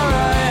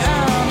alright,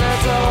 and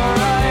it's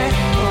alright.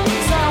 Oh,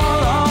 it's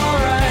all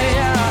alright,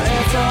 yeah,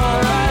 it's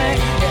alright.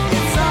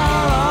 It's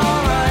all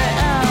alright,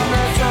 and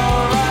it's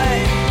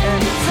alright,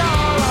 and it's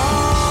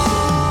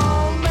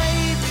all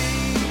maybe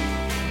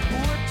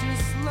we're too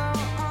slow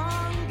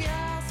on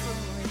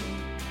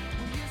gasoline.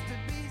 We used to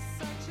be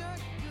such a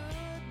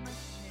good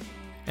machine.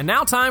 And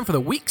now time for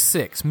the Week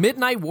 6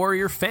 Midnight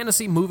Warrior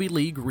Fantasy Movie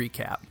League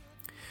recap.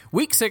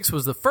 Week 6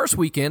 was the first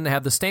weekend to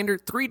have the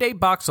standard 3-day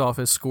box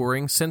office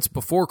scoring since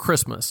before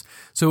Christmas,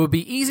 so it would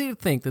be easy to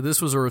think that this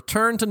was a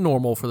return to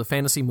normal for the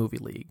Fantasy Movie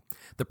League.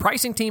 The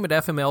pricing team at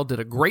FML did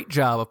a great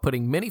job of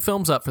putting many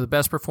films up for the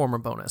Best Performer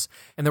bonus,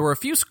 and there were a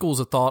few schools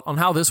of thought on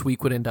how this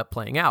week would end up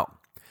playing out.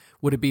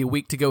 Would it be a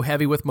week to go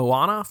heavy with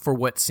Moana for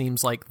what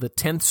seems like the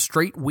 10th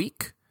straight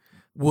week?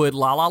 Would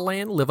La La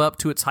Land live up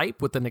to its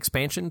hype with an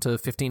expansion to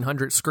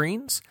 1,500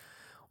 screens?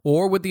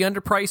 Or would the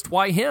underpriced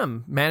Why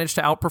Him manage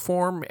to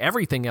outperform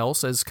everything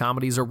else as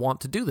comedies are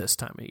wont to do this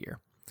time of year?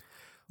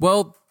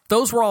 Well,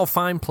 those were all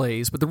fine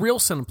plays, but the real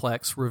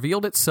Cineplex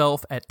revealed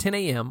itself at 10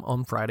 a.m.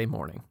 on Friday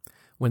morning.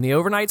 When the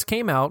overnights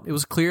came out, it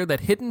was clear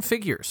that Hidden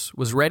Figures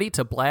was ready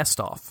to blast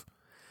off.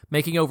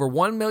 Making over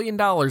 $1 million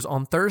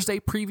on Thursday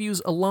previews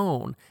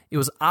alone, it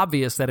was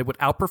obvious that it would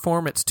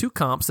outperform its two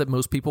comps that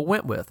most people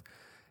went with,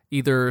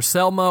 either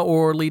Selma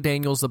or Lee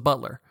Daniels the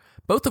Butler,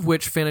 both of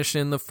which finished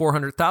in the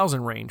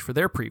 400,000 range for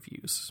their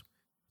previews.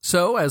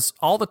 So, as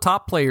all the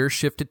top players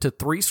shifted to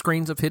 3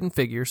 screens of Hidden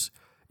Figures,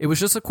 it was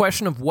just a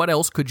question of what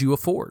else could you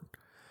afford.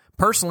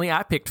 Personally,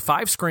 I picked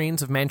 5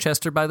 screens of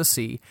Manchester by the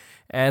Sea,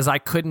 as I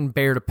couldn't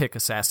bear to pick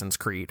Assassin's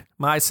Creed.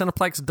 My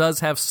Cineplex does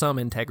have some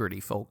integrity,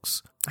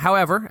 folks.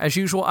 However, as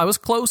usual, I was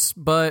close,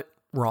 but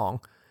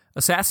wrong.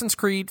 Assassin's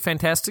Creed,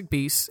 Fantastic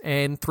Beasts,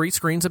 and 3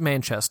 screens of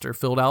Manchester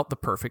filled out the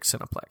perfect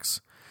Cineplex.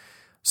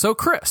 So,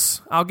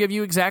 Chris, I'll give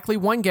you exactly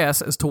one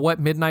guess as to what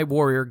Midnight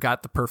Warrior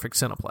got the perfect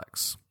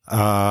Cineplex.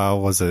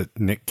 Was it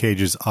Nick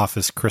Cage's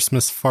Office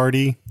Christmas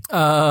Farty?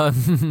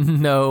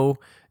 No.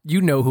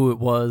 You know who it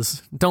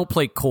was. Don't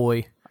play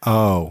coy.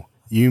 Oh,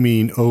 you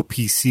mean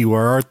OPC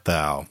Where Art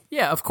Thou?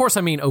 Yeah, of course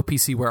I mean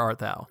OPC Where Art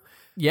Thou.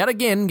 Yet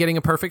again, getting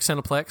a perfect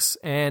Cineplex,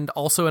 and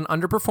also an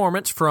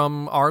underperformance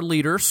from our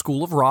leader,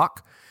 School of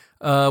Rock.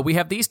 We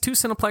have these 2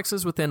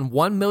 Cineplexes within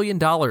 $1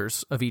 million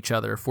of each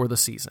other for the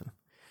season.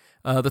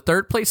 The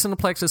third place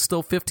Cineplex is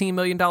still $15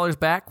 million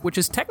back, which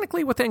is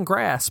technically within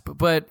grasp,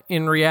 but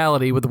in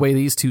reality, with the way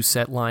these 2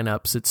 set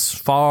lineups, it's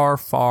far,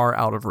 far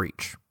out of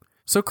reach.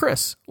 So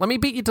Chris, let me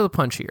beat you to the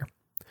punch here.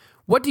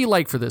 What do you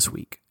like for this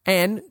week?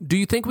 And do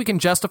you think we can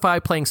justify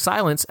playing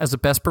Silence as a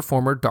best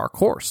performer dark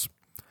horse?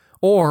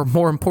 Or,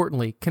 more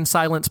importantly, can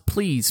Silence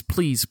please,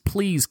 please,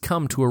 please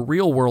come to a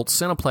real-world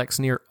Cineplex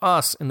near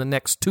us in the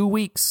next 2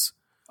 weeks?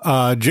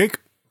 Jake,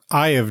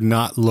 I have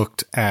not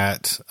looked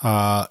at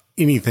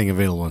anything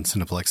available in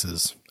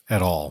Cineplexes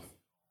at all.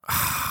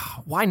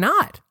 Why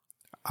not?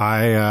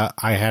 I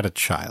had a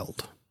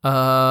child.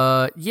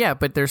 Yeah,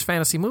 but there's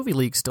Fantasy Movie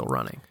League still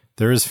running.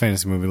 There is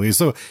Fantasy Movie League.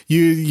 So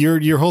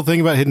your whole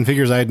thing about Hidden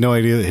Figures, I had no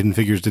idea that Hidden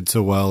Figures did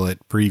so well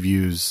at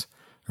previews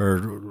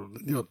or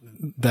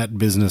that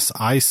business.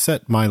 I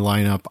set my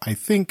lineup, I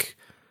think,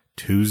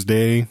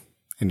 Tuesday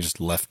and just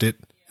left it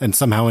and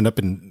somehow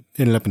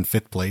ended up in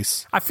fifth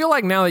place. I feel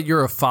like now that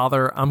you're a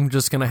father, I'm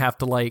just going to have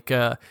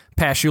to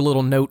pass you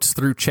little notes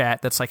through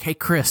chat that's like, hey,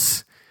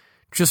 Chris,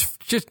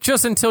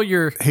 just until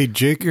hey,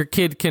 Jake, your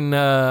kid can,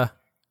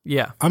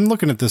 yeah. I'm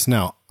looking at this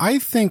now. I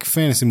think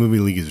Fantasy Movie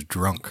League is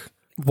drunk.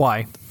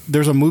 Why?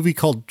 There's a movie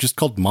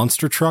called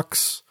Monster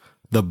Trucks,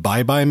 The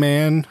Bye Bye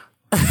Man,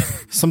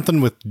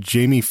 something with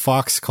Jamie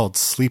Foxx called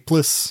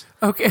Sleepless.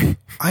 Okay.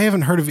 I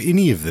haven't heard of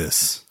any of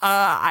this.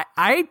 I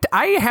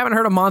haven't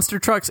heard of Monster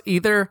Trucks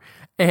either.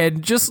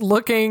 And just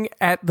looking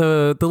at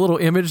the little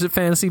image that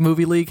Fantasy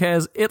Movie League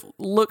has, it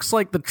looks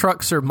like the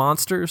trucks are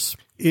monsters.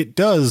 It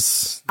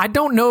does. I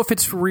don't know if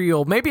it's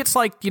real. Maybe it's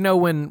like,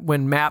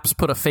 when maps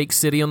put a fake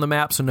city on the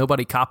map so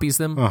nobody copies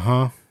them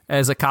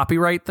as a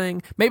copyright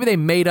thing. Maybe they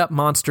made up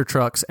monster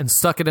trucks and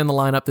stuck it in the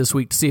lineup this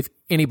week to see if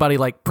anybody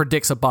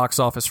predicts a box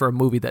office for a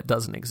movie that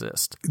doesn't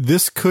exist.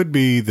 This could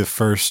be the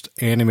first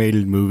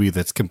animated movie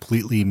that's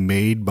completely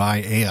made by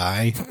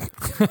AI.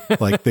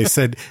 Like they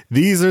said,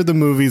 these are the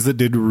movies that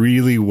did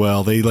really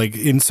well. They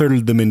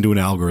inserted them into an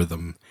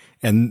algorithm.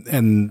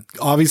 And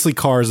obviously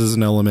Cars is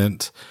an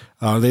element.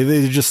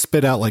 They just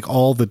spit out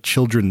all the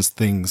children's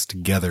things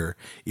together.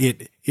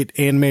 It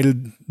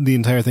animated the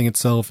entire thing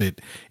itself.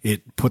 It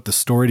put the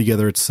story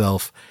together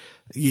itself.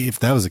 If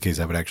that was the case,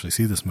 I would actually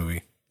see this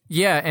movie.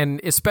 Yeah, and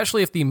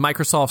especially if the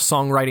Microsoft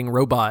songwriting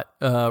robot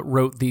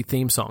wrote the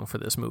theme song for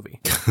this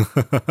movie.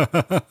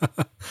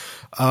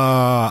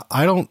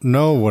 I don't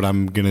know what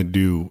I'm gonna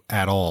do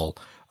at all.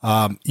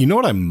 You know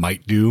what I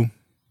might do?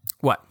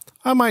 What?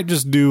 I might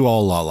just do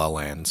all La La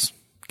Lands.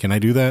 Can I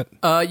do that?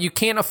 You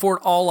can't afford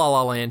all La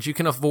La Lands. You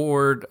can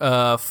afford,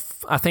 I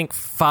think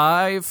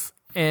 5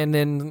 and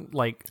then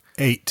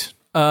 8.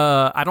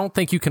 I don't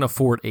think you can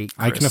afford 8,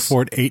 Chris. I can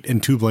afford 8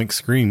 and 2 blank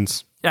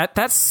screens.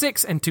 That's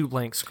 6 and 2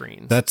 blank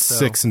screens. That's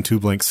 6 and 2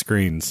 blank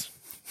screens.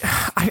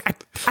 I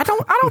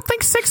don't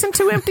think 6 and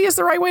 2 empty is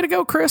the right way to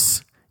go,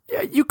 Chris.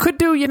 You could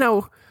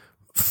do,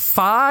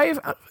 5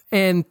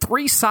 and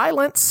 3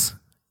 silence.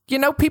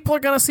 People are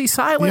going to see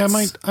silence.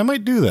 Yeah, I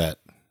might do that.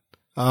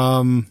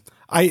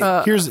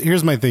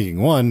 Here's my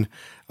thinking. One,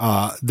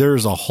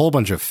 there's a whole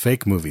bunch of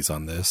fake movies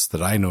on this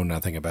that I know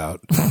nothing about.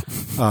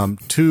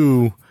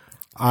 2,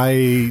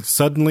 I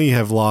suddenly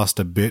have lost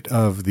a bit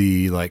of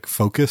the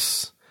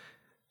focus.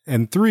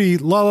 And 3,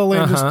 La La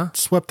Land just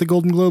swept the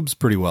Golden Globes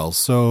pretty well.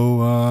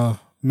 So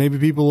maybe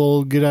people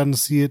will get out and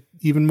see it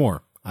even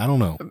more. I don't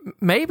know.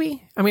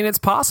 Maybe. I mean, it's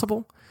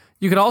possible.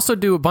 You could also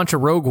do a bunch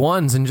of Rogue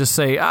Ones and just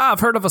say, I've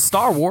heard of a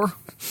Star War.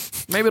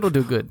 Maybe it'll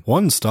do good.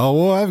 One Star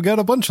War, I've got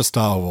a bunch of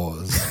Star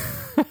Wars.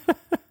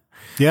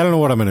 Yeah, I don't know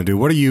what I'm going to do.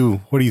 What are you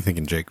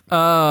thinking, Jake?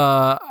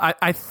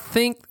 I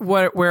think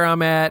where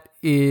I'm at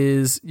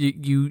is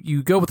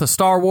you go with a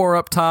Star War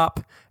up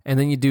top, and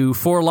then you do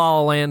 4 La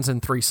La Lands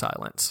and 3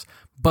 silence.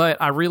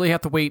 But I really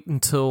have to wait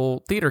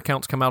until theater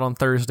counts come out on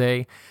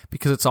Thursday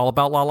because it's all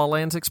about La La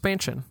Land's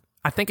expansion.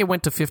 I think it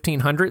went to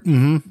 1,500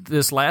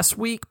 this last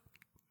week,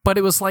 but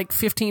it was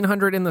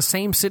 1,500 in the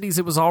same cities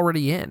it was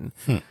already in.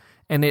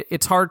 And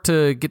it's hard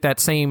to get that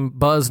same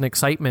buzz and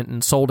excitement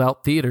in sold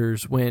out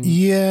theaters when...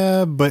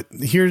 Yeah, but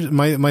here's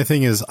my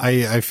thing is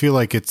I feel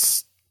like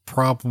it's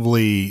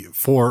probably,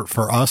 for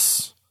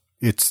us,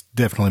 it's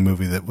definitely a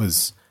movie that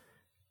was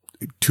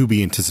to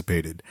be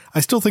anticipated.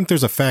 I still think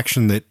there's a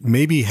faction that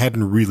maybe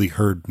hadn't really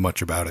heard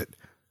much about it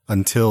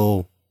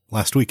until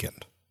last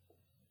weekend.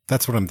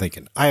 That's what I'm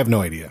thinking. I have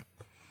no idea.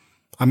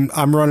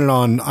 I'm running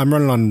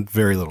on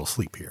very little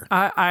sleep here.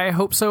 I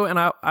hope so, and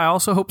I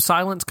also hope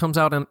Silence comes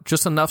out in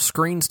just enough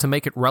screens to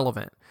make it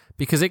relevant,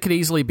 because it could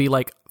easily be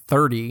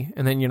 30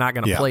 and then you're not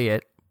going to play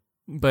it,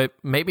 but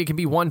maybe it can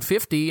be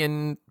 150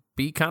 and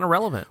be kind of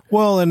relevant.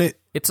 Well, and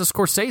it's a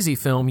Scorsese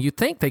film. You'd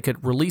think they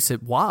could release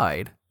it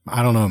wide.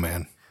 I don't know,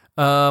 man.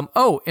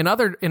 In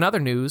other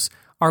news,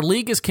 our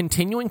league is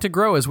continuing to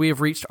grow as we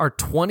have reached our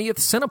 20th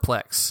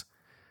Cineplex,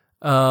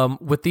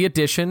 with the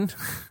addition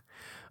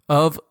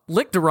of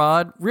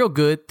Lictorod Real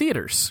Good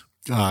Theaters.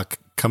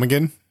 Come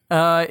again?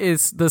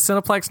 Is the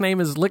Cineplex name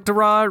is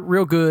Lictorod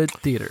Real Good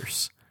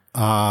Theaters.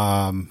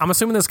 I'm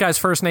assuming this guy's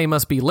first name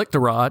must be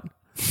Lictorod,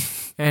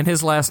 and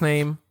his last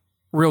name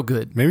Real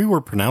Good. Maybe we're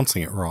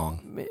pronouncing it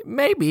wrong.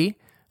 Maybe,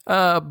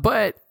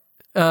 but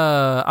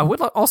I would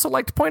also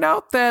like to point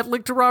out that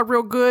Lictorod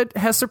Real Good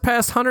has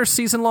surpassed Hunter's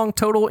season-long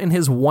total in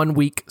his 1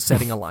 week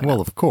setting a lineup.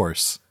 Well, of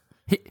course.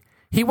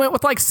 He went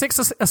with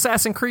 6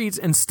 Assassin's Creeds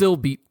and still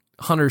beat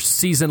Hunter's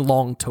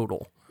season-long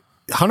total.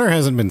 Hunter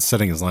hasn't been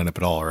setting his lineup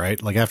at all,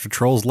 right? After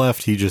Trolls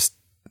left, he just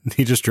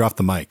dropped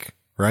the mic,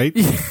 right?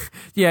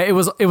 Yeah, it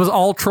was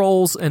all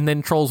Trolls, and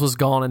then Trolls was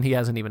gone, and he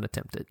hasn't even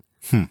attempted.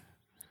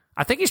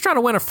 I think he's trying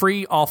to win a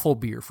free awful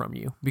beer from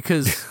you,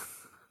 because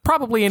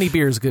probably any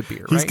beer is good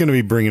beer, right? He's going to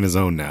be bringing his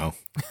own now.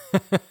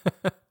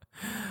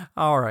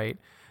 All right.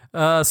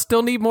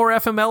 Still need more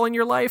FML in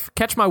your life?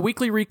 Catch my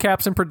weekly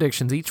recaps and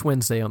predictions each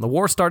Wednesday on the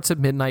War Starts at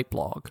Midnight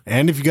blog.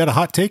 And if you got a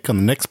hot take on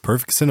the next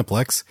perfect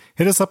Cineplex,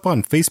 hit us up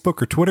on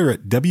Facebook or Twitter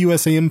at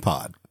WSAM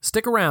Pod.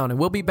 Stick around and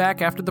we'll be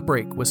back after the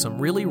break with some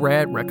really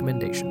rad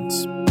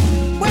recommendations.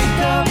 Wake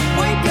up,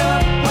 wake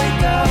up,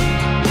 wake up.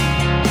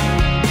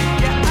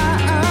 Yeah, I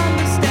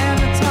understand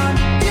the time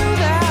you do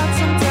that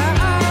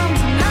sometimes.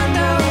 And I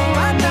know.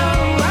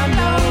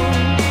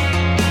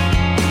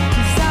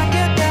 'Cause I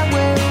get that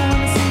way when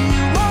I see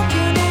you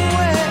walking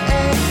away.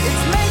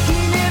 It's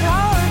making it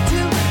hard to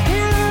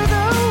hear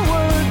the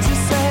words you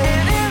say.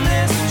 And in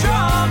this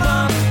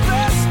drama,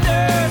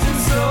 festers and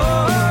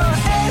sores.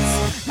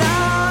 It's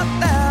not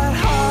that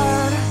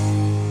hard.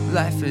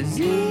 Life is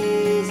easy.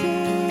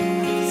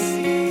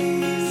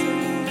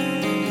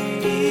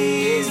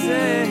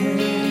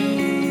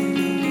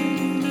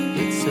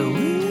 It's so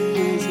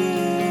easy.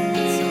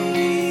 It's so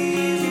easy.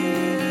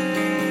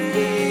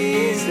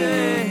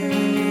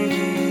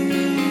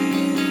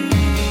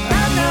 I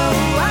know.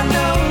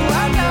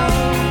 That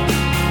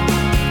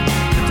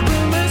the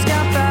rumors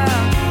got back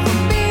from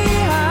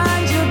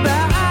behind your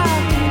back.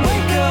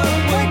 Wake up.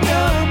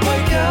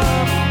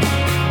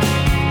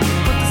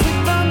 Put the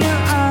sleep on your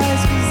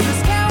eyes, 'cause this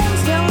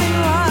town's telling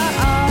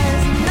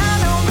lies. And I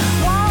don't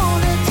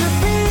want it to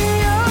be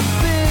a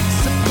big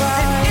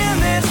surprise. And in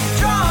this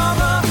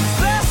drama,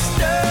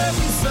 festers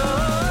and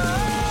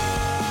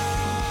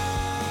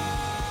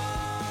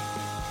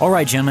All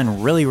right,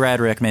 gentlemen, really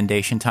rad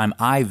recommendation time.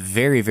 I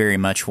very, very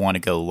much want to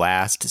go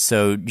last.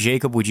 So,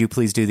 Jacob, would you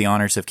please do the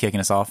honors of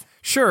kicking us off?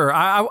 Sure.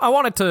 I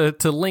wanted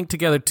to link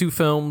together two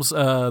films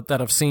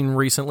that I've seen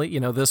recently,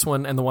 this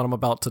one and the one I'm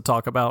about to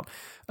talk about,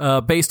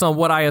 based on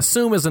what I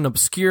assume is an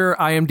obscure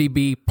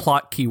IMDb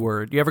plot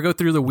keyword. You ever go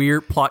through the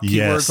weird plot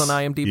keywords on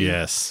IMDb?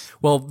 Yes.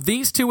 Well,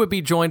 these two would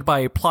be joined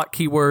by a plot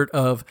keyword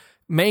of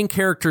main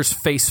character's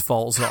face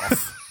falls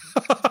off.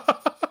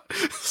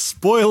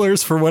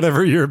 Spoilers for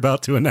whatever you're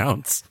about to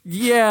announce.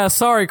 Yeah,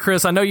 sorry,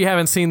 Chris. I know you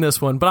haven't seen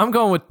this one, but I'm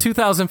going with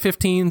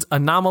 2015's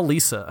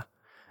Anomalisa,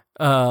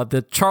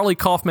 the Charlie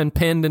Kaufman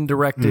penned and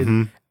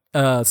directed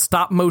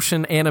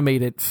stop-motion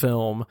animated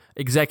film,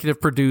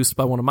 executive produced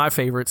by one of my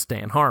favorites,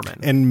 Dan Harmon.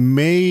 And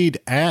made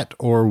at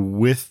or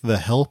with the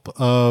help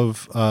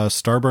of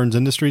Starburns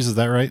Industries, is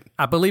that right?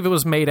 I believe it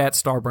was made at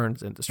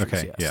Starburns Industries,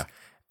 Okay, yes. yeah.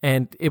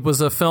 And it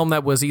was a film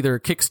that was either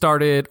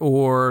kickstarted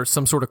or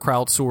some sort of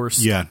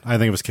crowdsourced. Yeah, I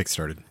think it was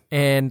kickstarted.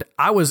 And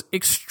I was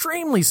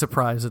extremely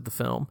surprised at the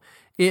film.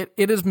 It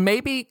is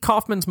maybe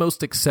Kaufman's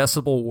most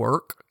accessible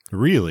work.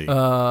 Really?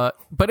 But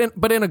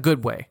in a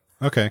good way.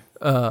 Okay.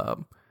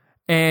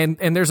 And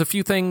there's a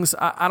few things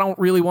I don't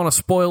really want to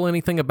spoil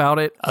anything about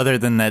it. Other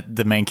than that,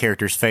 the main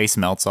character's face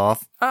melts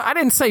off. I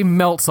didn't say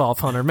melts off,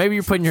 Hunter. Maybe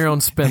you're putting your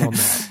own spin on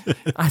that.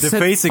 I The said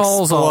face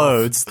falls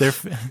explodes.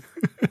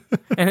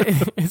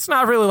 And it's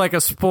not really like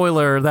a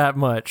spoiler that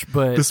much,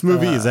 but This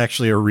movie is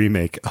actually a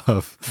remake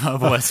of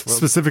Westworld.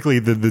 specifically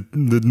the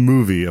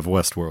movie of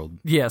Westworld.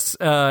 yes.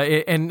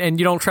 And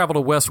you don't travel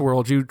to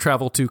Westworld, you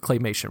travel to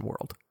Claymation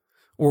World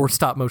or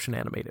stop motion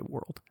animated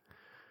world.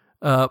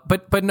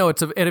 But no,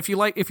 and if you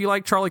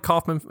like Charlie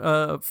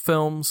Kaufman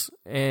films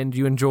and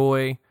you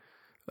enjoy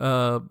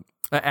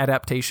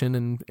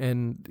adaptation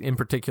and in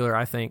particular,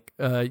 I think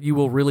you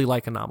will really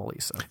like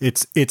Anomalisa.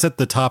 It's at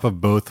the top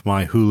of both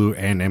my Hulu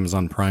and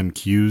Amazon Prime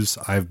queues.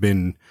 I've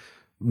been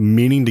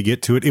meaning to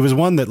get to it. It was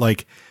one that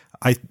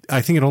I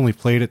think it only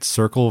played at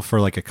Circle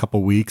for like a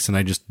couple weeks, and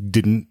I just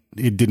didn't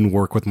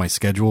work with my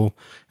schedule,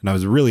 and I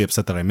was really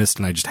upset that I missed,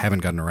 and I just haven't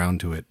gotten around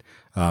to it.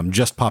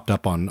 Just popped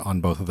up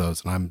on both of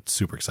those, and I'm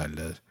super excited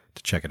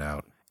to check it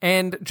out.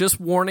 And just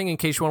warning, in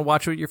case you want to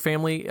watch it with your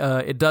family,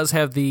 it does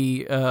have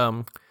the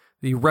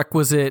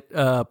requisite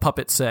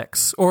puppet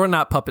sex, or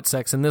not puppet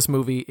sex in this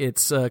movie.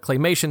 It's a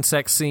claymation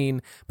sex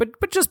scene,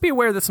 but just be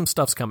aware that some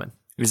stuff's coming.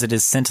 Is it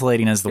as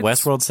scintillating as the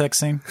Westworld sex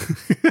scene?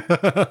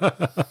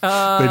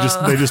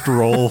 They just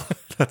roll.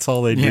 That's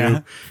all they do. Yeah.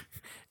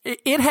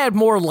 It had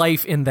more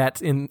life in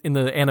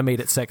the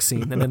animated sex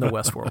scene than in the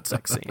Westworld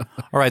sex scene.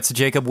 All right, so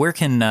Jacob, where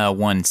can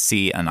one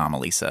see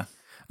Anomalisa?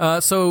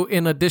 So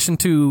in addition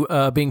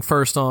to being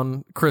first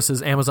on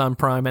Chris's Amazon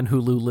Prime and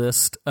Hulu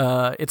list,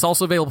 it's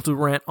also available to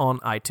rent on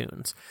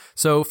iTunes.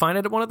 So find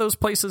it at one of those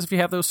places if you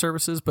have those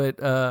services, but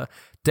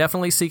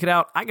definitely seek it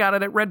out. I got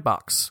it at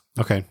Redbox.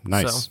 Okay,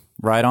 nice. So.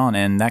 Right on,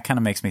 and that kind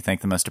of makes me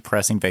think the most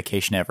depressing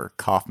vacation ever,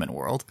 Kaufman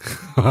World.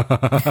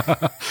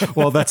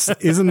 Well,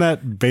 isn't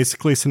that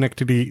basically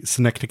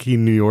Synecdoche,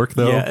 New York,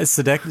 though? Yeah,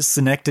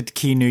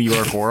 Synecdoche, New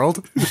York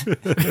World.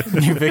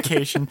 New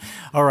vacation.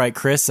 All right,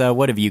 Chris,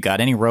 what have you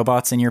got? Any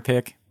robots in your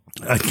pick?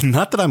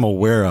 Not that I'm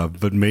aware of,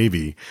 but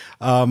maybe.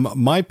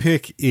 My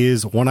pick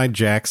is One-Eyed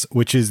Jacks,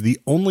 which is the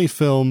only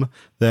film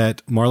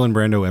that Marlon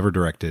Brando ever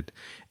directed.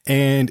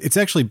 And it's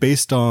actually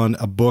based on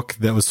a book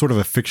that was sort of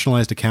a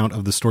fictionalized account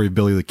of the story of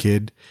Billy the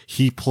Kid.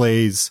 He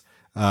plays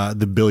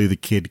the Billy the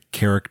Kid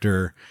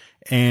character.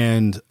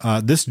 And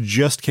this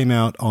just came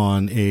out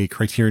on a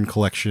Criterion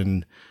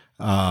Collection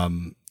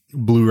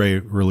Blu-ray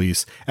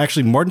release.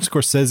 Actually, Martin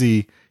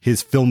Scorsese,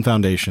 his Film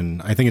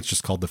Foundation, I think it's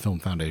just called the Film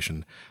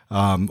Foundation,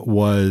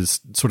 was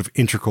sort of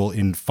integral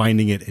in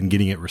finding it and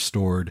getting it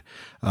restored.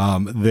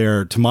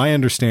 There, to my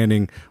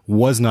understanding,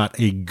 was not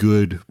a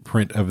good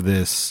print of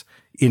this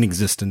in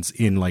existence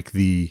in like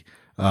the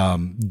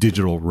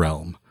digital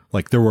realm.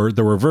 Like there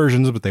were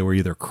versions, but they were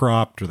either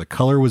cropped or the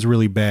color was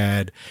really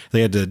bad.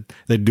 They'd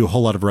do a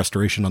whole lot of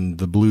restoration on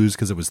the blues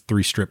because it was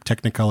 3-strip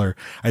Technicolor.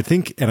 I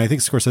think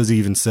Scorsese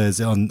even says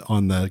on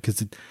the,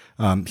 cause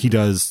he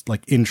does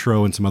like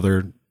intro and some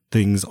other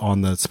things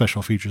on the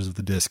special features of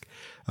the disc.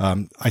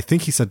 I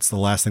think he said it's the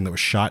last thing that was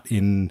shot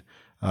in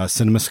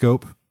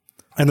CinemaScope.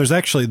 And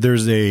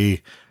there's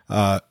a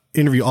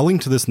interview. I'll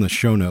link to this in the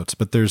show notes,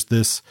 but there's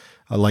this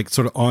like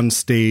sort of on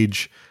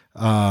stage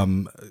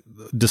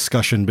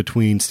discussion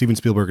between Steven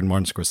Spielberg and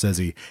Martin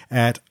Scorsese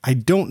at, I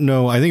don't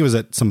know, I think it was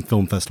at some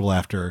film festival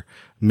after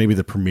maybe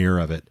the premiere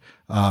of it,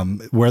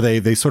 where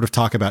they sort of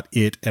talk about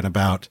it and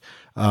about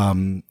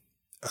the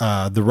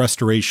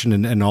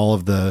restoration and all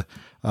of the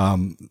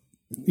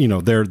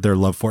their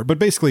love for it. But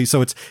basically,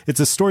 so it's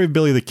a story of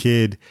Billy the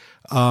Kid,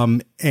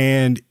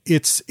 and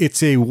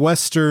it's a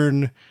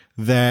Western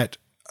that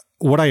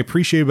what I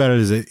appreciate about it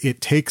is it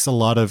takes a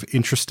lot of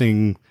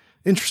interesting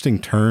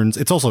turns.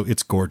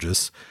 It's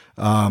gorgeous.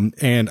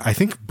 And I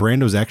think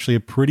Brando's actually a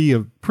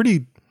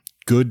pretty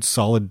good,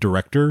 solid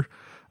director.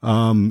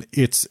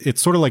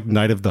 It's sort of like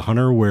Night of the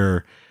Hunter,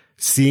 where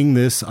seeing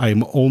this,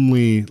 I'm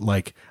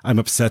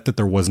upset that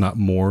there was not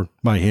more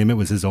by him. It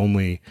was his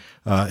only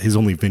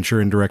venture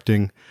in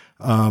directing.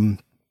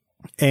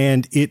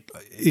 And it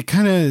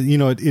kind of,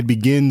 it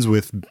begins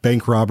with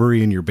bank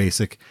robbery and your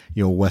basic,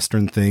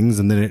 Western things.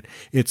 And then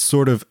it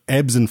sort of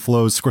ebbs and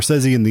flows.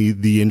 Scorsese in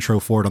the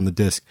intro for it on the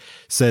disc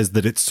says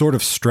that it's sort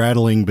of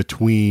straddling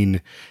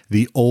between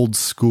the old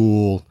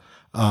school,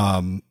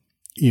 40s,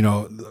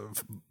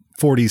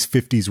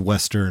 50s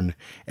Western,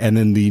 and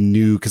then the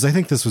new, cause I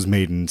think this was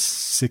made in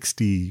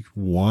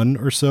 61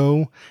 or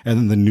so. And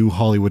then the new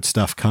Hollywood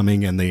stuff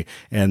coming and the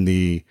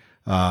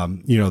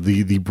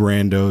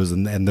Brandos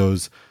and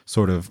those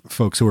sort of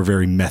folks who are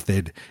very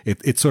method.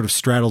 It sort of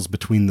straddles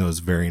between those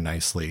very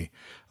nicely.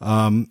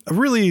 A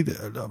really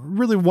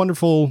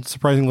wonderful,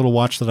 surprising little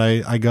watch that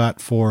I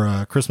got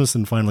for Christmas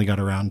and finally got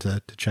around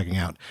to checking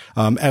out.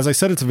 As I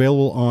said, it's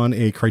available on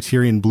a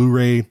Criterion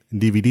Blu-ray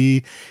and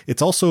DVD.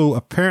 It's also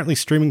apparently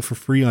streaming for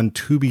free on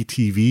Tubi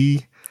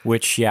TV.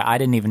 Which, yeah, I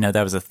didn't even know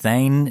that was a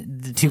thing.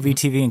 The Tubi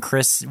TV, and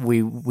Chris,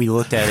 we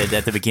looked at it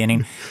at the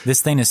beginning.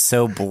 This thing is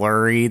so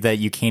blurry that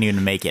you can't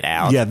even make it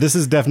out. Yeah, this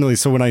is definitely,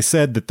 so when I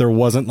said that there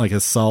wasn't like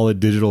a solid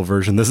digital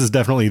version, this is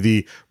definitely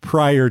the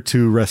prior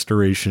to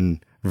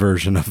restoration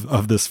version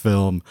of this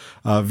film.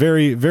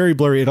 Very, very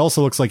blurry. It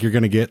also looks like you're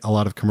going to get a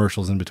lot of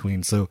commercials in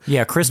between. So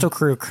yeah, crystal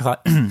clear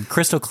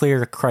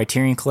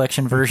Criterion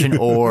Collection version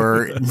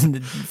or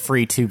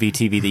free Tubi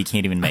TV that you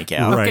can't even make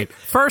out. Right. Okay,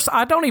 first,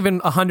 I don't even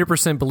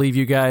 100% believe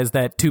you guys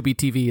that Tubi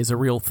TV is a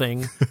real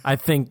thing. I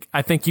think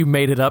you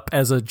made it up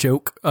as a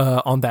joke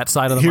on that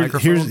side of the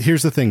microphone.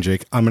 Here's the thing,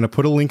 Jake. I'm going to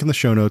put a link in the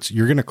show notes.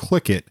 You're going to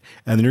click it,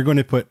 and then you're going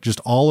to put just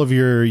all of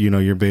your,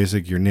 your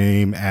basic, your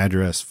name,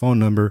 address, phone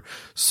number,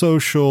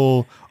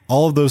 social,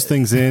 all of those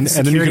things in,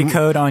 security and then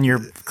code on your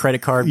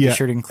credit card. Be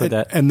sure to include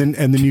that, and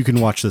then you can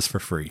watch this for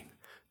free.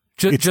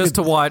 Just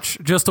to watch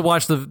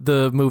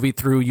the movie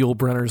through Yul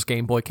Brynner's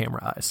Game Boy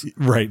camera eyes.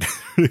 Right,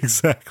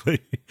 exactly.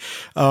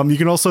 You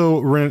can also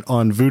rent it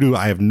on Vudu.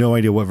 I have no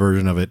idea what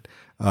version of it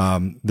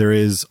there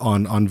is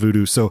on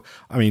Vudu. So,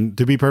 I mean,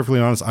 to be perfectly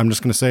honest, I'm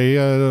just going to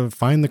say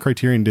find the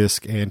Criterion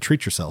disc and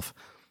treat yourself.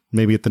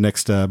 Maybe at the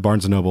next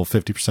Barnes & Noble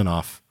 50%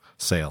 off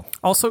sale.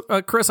 Also,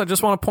 Chris, I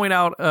just want to point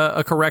out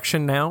a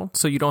correction now,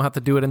 so you don't have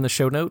to do it in the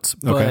show notes.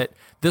 But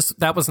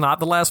that was not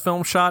the last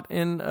film shot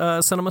in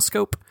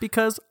CinemaScope,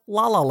 because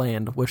La La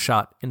Land was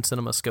shot in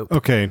CinemaScope.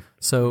 Okay,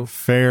 so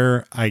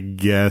fair, I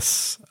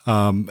guess.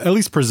 At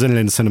least presented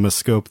in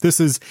CinemaScope. This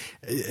is,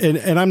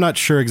 and I'm not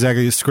sure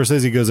exactly.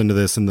 Scorsese goes into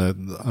this in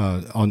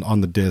the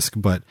on the disc,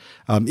 but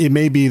it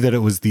may be that it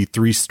was the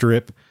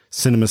 3-strip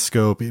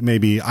CinemaScope. It may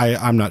be,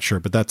 I'm not sure,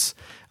 but that's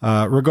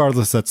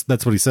regardless.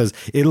 That's what he says.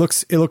 It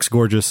looks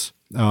gorgeous.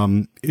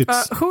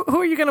 It's who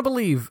are you going to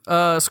believe,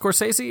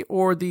 Scorsese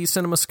or the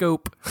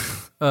CinemaScope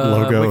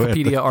logo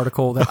Wikipedia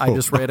article that I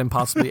just read and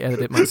possibly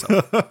edited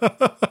myself?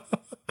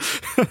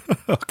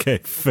 Okay,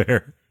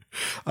 fair.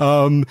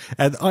 And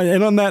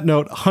on that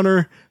note,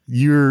 Hunter,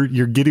 you're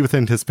giddy with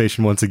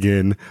anticipation once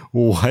again.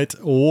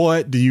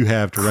 What do you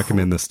have to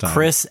recommend this time?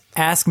 Chris,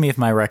 ask me if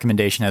my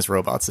recommendation has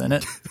robots in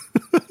it.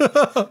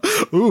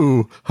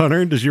 Ooh,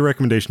 Hunter, does your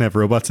recommendation have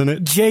robots in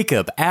it?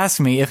 Jacob, ask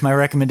me if my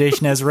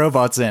recommendation has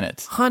robots in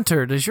it.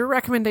 Hunter, does your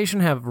recommendation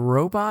have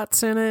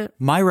robots in it?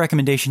 My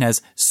recommendation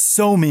has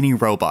so many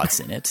robots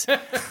in it.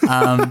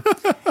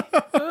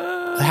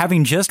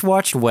 Having just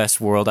watched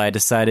Westworld, I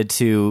decided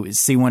to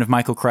see one of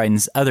Michael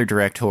Crichton's other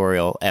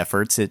directorial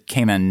efforts. It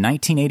came out in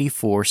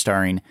 1984,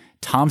 starring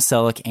Tom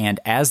Selleck and,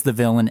 as the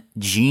villain,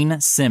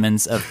 Gene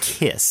Simmons of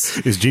Kiss.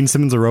 Is Gene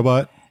Simmons a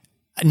robot?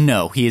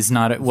 No, he is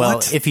not. Well,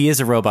 What? if he is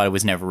a robot, it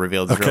was never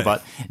revealed as a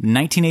robot.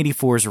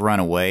 1984's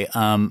Runaway.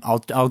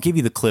 I'll give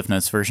you the Cliff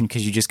Notes version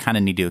because you just kind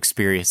of need to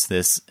experience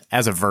this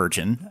as a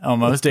virgin,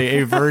 almost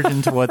a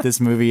virgin to what this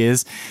movie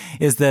is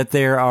that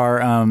there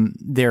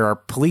are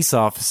police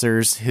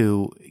officers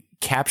who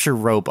capture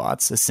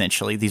robots.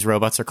 Essentially, these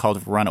robots are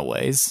called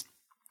runaways.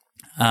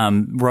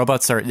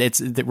 Robots are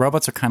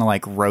kind of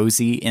like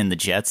Rosie in the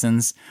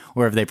Jetsons,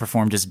 where they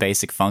perform just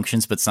basic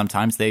functions, but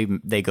sometimes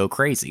they go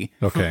crazy.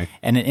 Okay.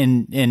 And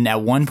in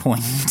at one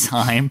point in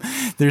time,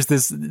 there's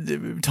this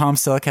Tom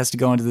Selleck has to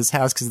go into this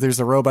house because there's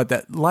a robot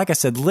that, like I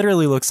said,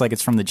 literally looks like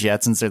it's from the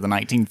Jetsons or the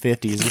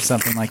 1950s or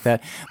something like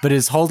that, but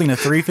is holding a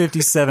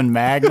 .357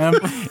 Magnum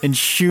and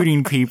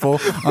shooting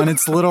people on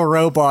its little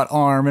robot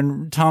arm.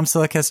 And Tom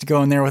Selleck has to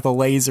go in there with a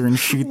laser and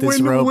shoot this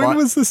robot. When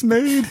was this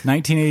made?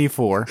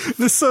 1984.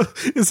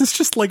 Is this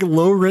just like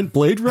low rent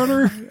Blade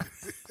Runner?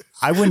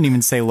 I wouldn't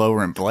even say low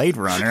rent Blade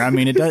Runner. I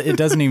mean, it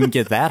doesn't even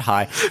get that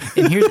high.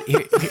 And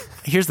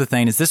here's the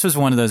thing: is this was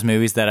one of those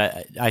movies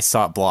that I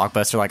saw at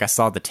Blockbuster. Like I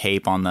saw the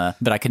tape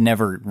but I could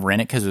never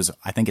rent it because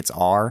I think it's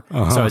R.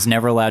 So I was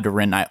never allowed to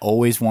rent. And I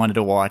always wanted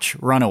to watch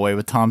Runaway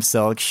with Tom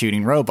Selleck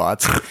shooting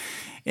robots.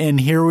 And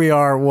here we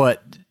are.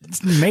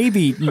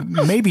 Maybe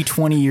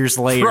 20 years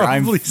later,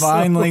 Probably I'm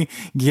finally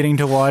getting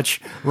to watch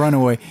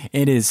Runaway.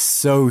 It is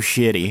so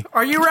shitty.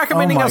 Are you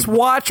recommending us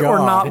watch or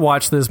not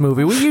watch this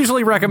movie? We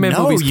usually recommend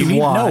movies to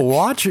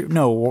watch.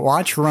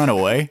 Watch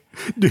Runaway.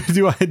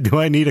 Do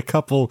I need a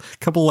couple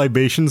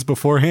libations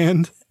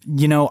beforehand?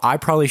 You know, I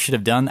probably should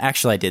have done.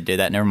 Actually, I did do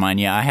that. Never mind.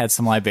 Yeah, I had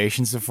some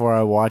libations before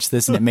I watched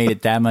this, and it made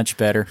it that much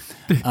better.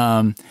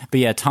 But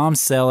yeah, Tom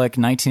Selleck,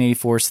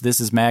 1984. So this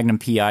is Magnum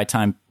PI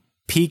time.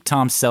 Peak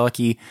Tom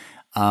Selleck.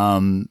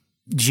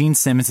 Gene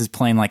Simmons is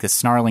playing like the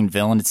snarling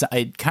villain.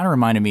 It kind of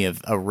reminded me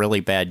of a really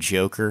bad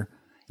Joker,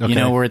 you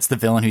know, where it's the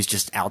villain who's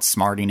just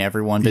outsmarting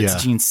everyone, but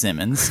it's Gene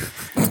Simmons.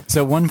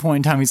 So at one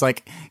point in time,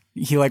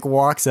 he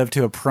walks up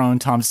to a prone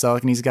Tom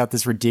Selleck and he's got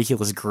this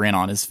ridiculous grin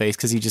on his face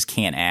because he just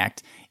can't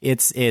act.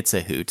 It's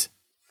a hoot.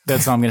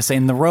 That's all I'm going to say.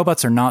 And the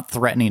robots are not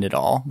threatening at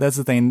all. That's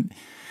the thing.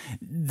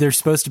 They're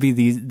supposed to be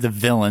the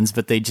villains,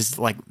 but they just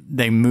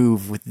they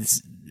move with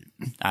this.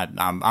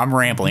 I'm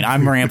rambling.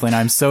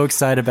 I'm so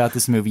excited about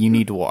this movie. You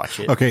need to watch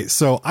it. Okay,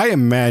 so I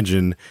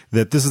imagine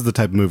that this is the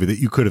type of movie that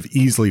you could have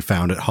easily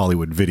found at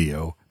Hollywood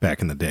Video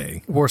back in the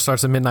day. War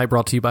Starts at Midnight,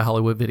 brought to you by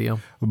Hollywood Video.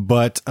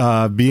 But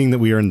being that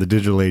we are in the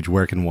digital age,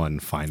 where can one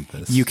find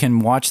this? You can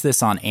watch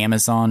this on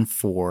Amazon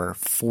for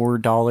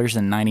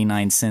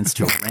 $4.99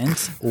 to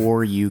rent,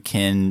 or you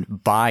can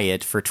buy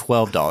it for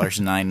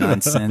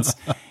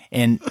 $12.99.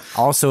 And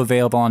also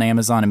available on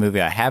Amazon, a movie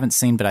I haven't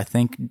seen, but I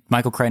think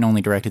Michael Crichton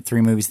only directed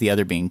 3 movies, the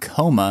other being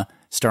Coma,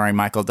 starring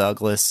Michael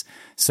Douglas.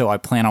 So I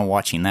plan on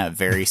watching that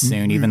very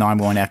soon, even though I'm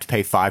going to have to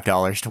pay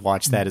 $5 to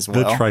watch that as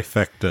well. The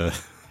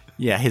trifecta.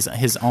 Yeah,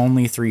 his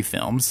only 3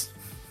 films.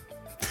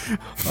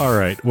 All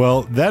right.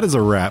 Well, that is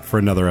a wrap for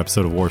another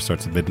episode of War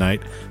Starts at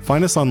Midnight.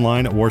 Find us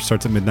online at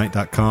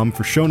warstartsatmidnight.com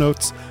for show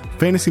notes,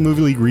 Fantasy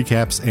Movie League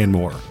recaps, and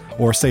more.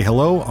 Or say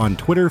hello on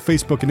Twitter,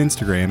 Facebook, and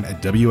Instagram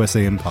at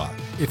WSAMPod.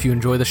 If you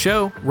enjoy the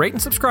show, rate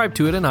and subscribe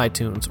to it in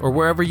iTunes or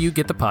wherever you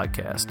get the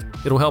podcast.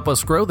 It'll help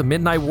us grow the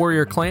Midnight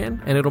Warrior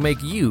clan, and it'll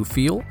make you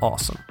feel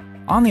awesome.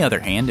 On the other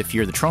hand, if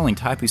you're the trolling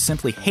type who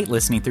simply hate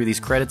listening through these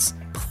credits,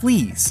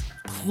 please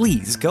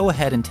go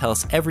ahead and tell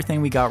us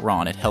everything we got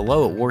wrong at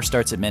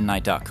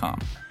hello@warstartsatmidnight.com.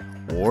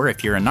 Or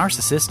if you're a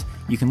narcissist,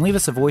 you can leave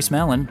us a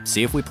voicemail and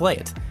see if we play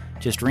it.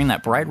 Just ring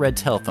that bright red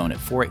telephone at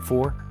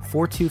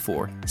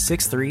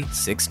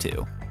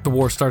 484-424-6362. The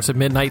War Starts at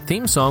Midnight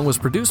theme song was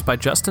produced by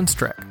Justin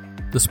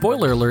Streck. The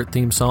Spoiler Alert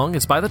theme song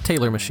is by The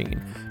Taylor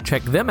Machine.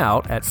 Check them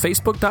out at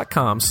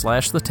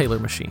facebook.com/The Taylor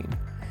Machine.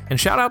 And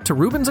shout out to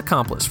Ruben's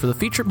Accomplice for the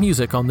featured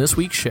music on this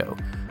week's show.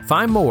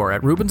 Find more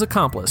at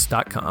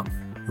rubensaccomplice.com.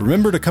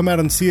 Remember to come out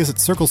and see us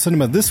at Circle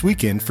Cinema this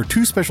weekend for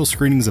 2 special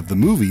screenings of the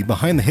movie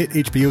behind the hit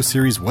HBO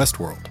series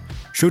Westworld.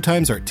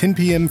 Showtimes are at 10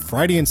 p.m.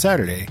 Friday and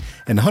Saturday,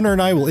 and Hunter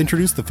and I will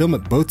introduce the film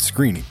at both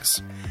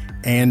screenings.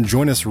 And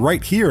join us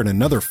right here in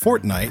another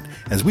fortnight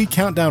as we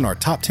count down our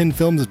top 10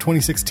 films of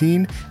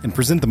 2016 and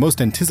present the most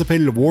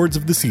anticipated awards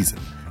of the season,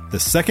 the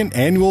 2nd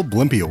annual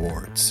Blimpie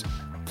Awards.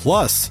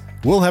 Plus,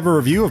 we'll have a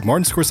review of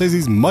Martin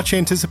Scorsese's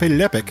much-anticipated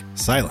epic,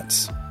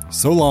 Silence.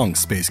 So long,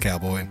 Space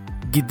Cowboy.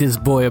 Get this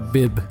boy a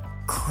bib.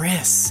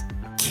 Chris,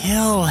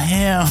 kill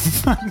him.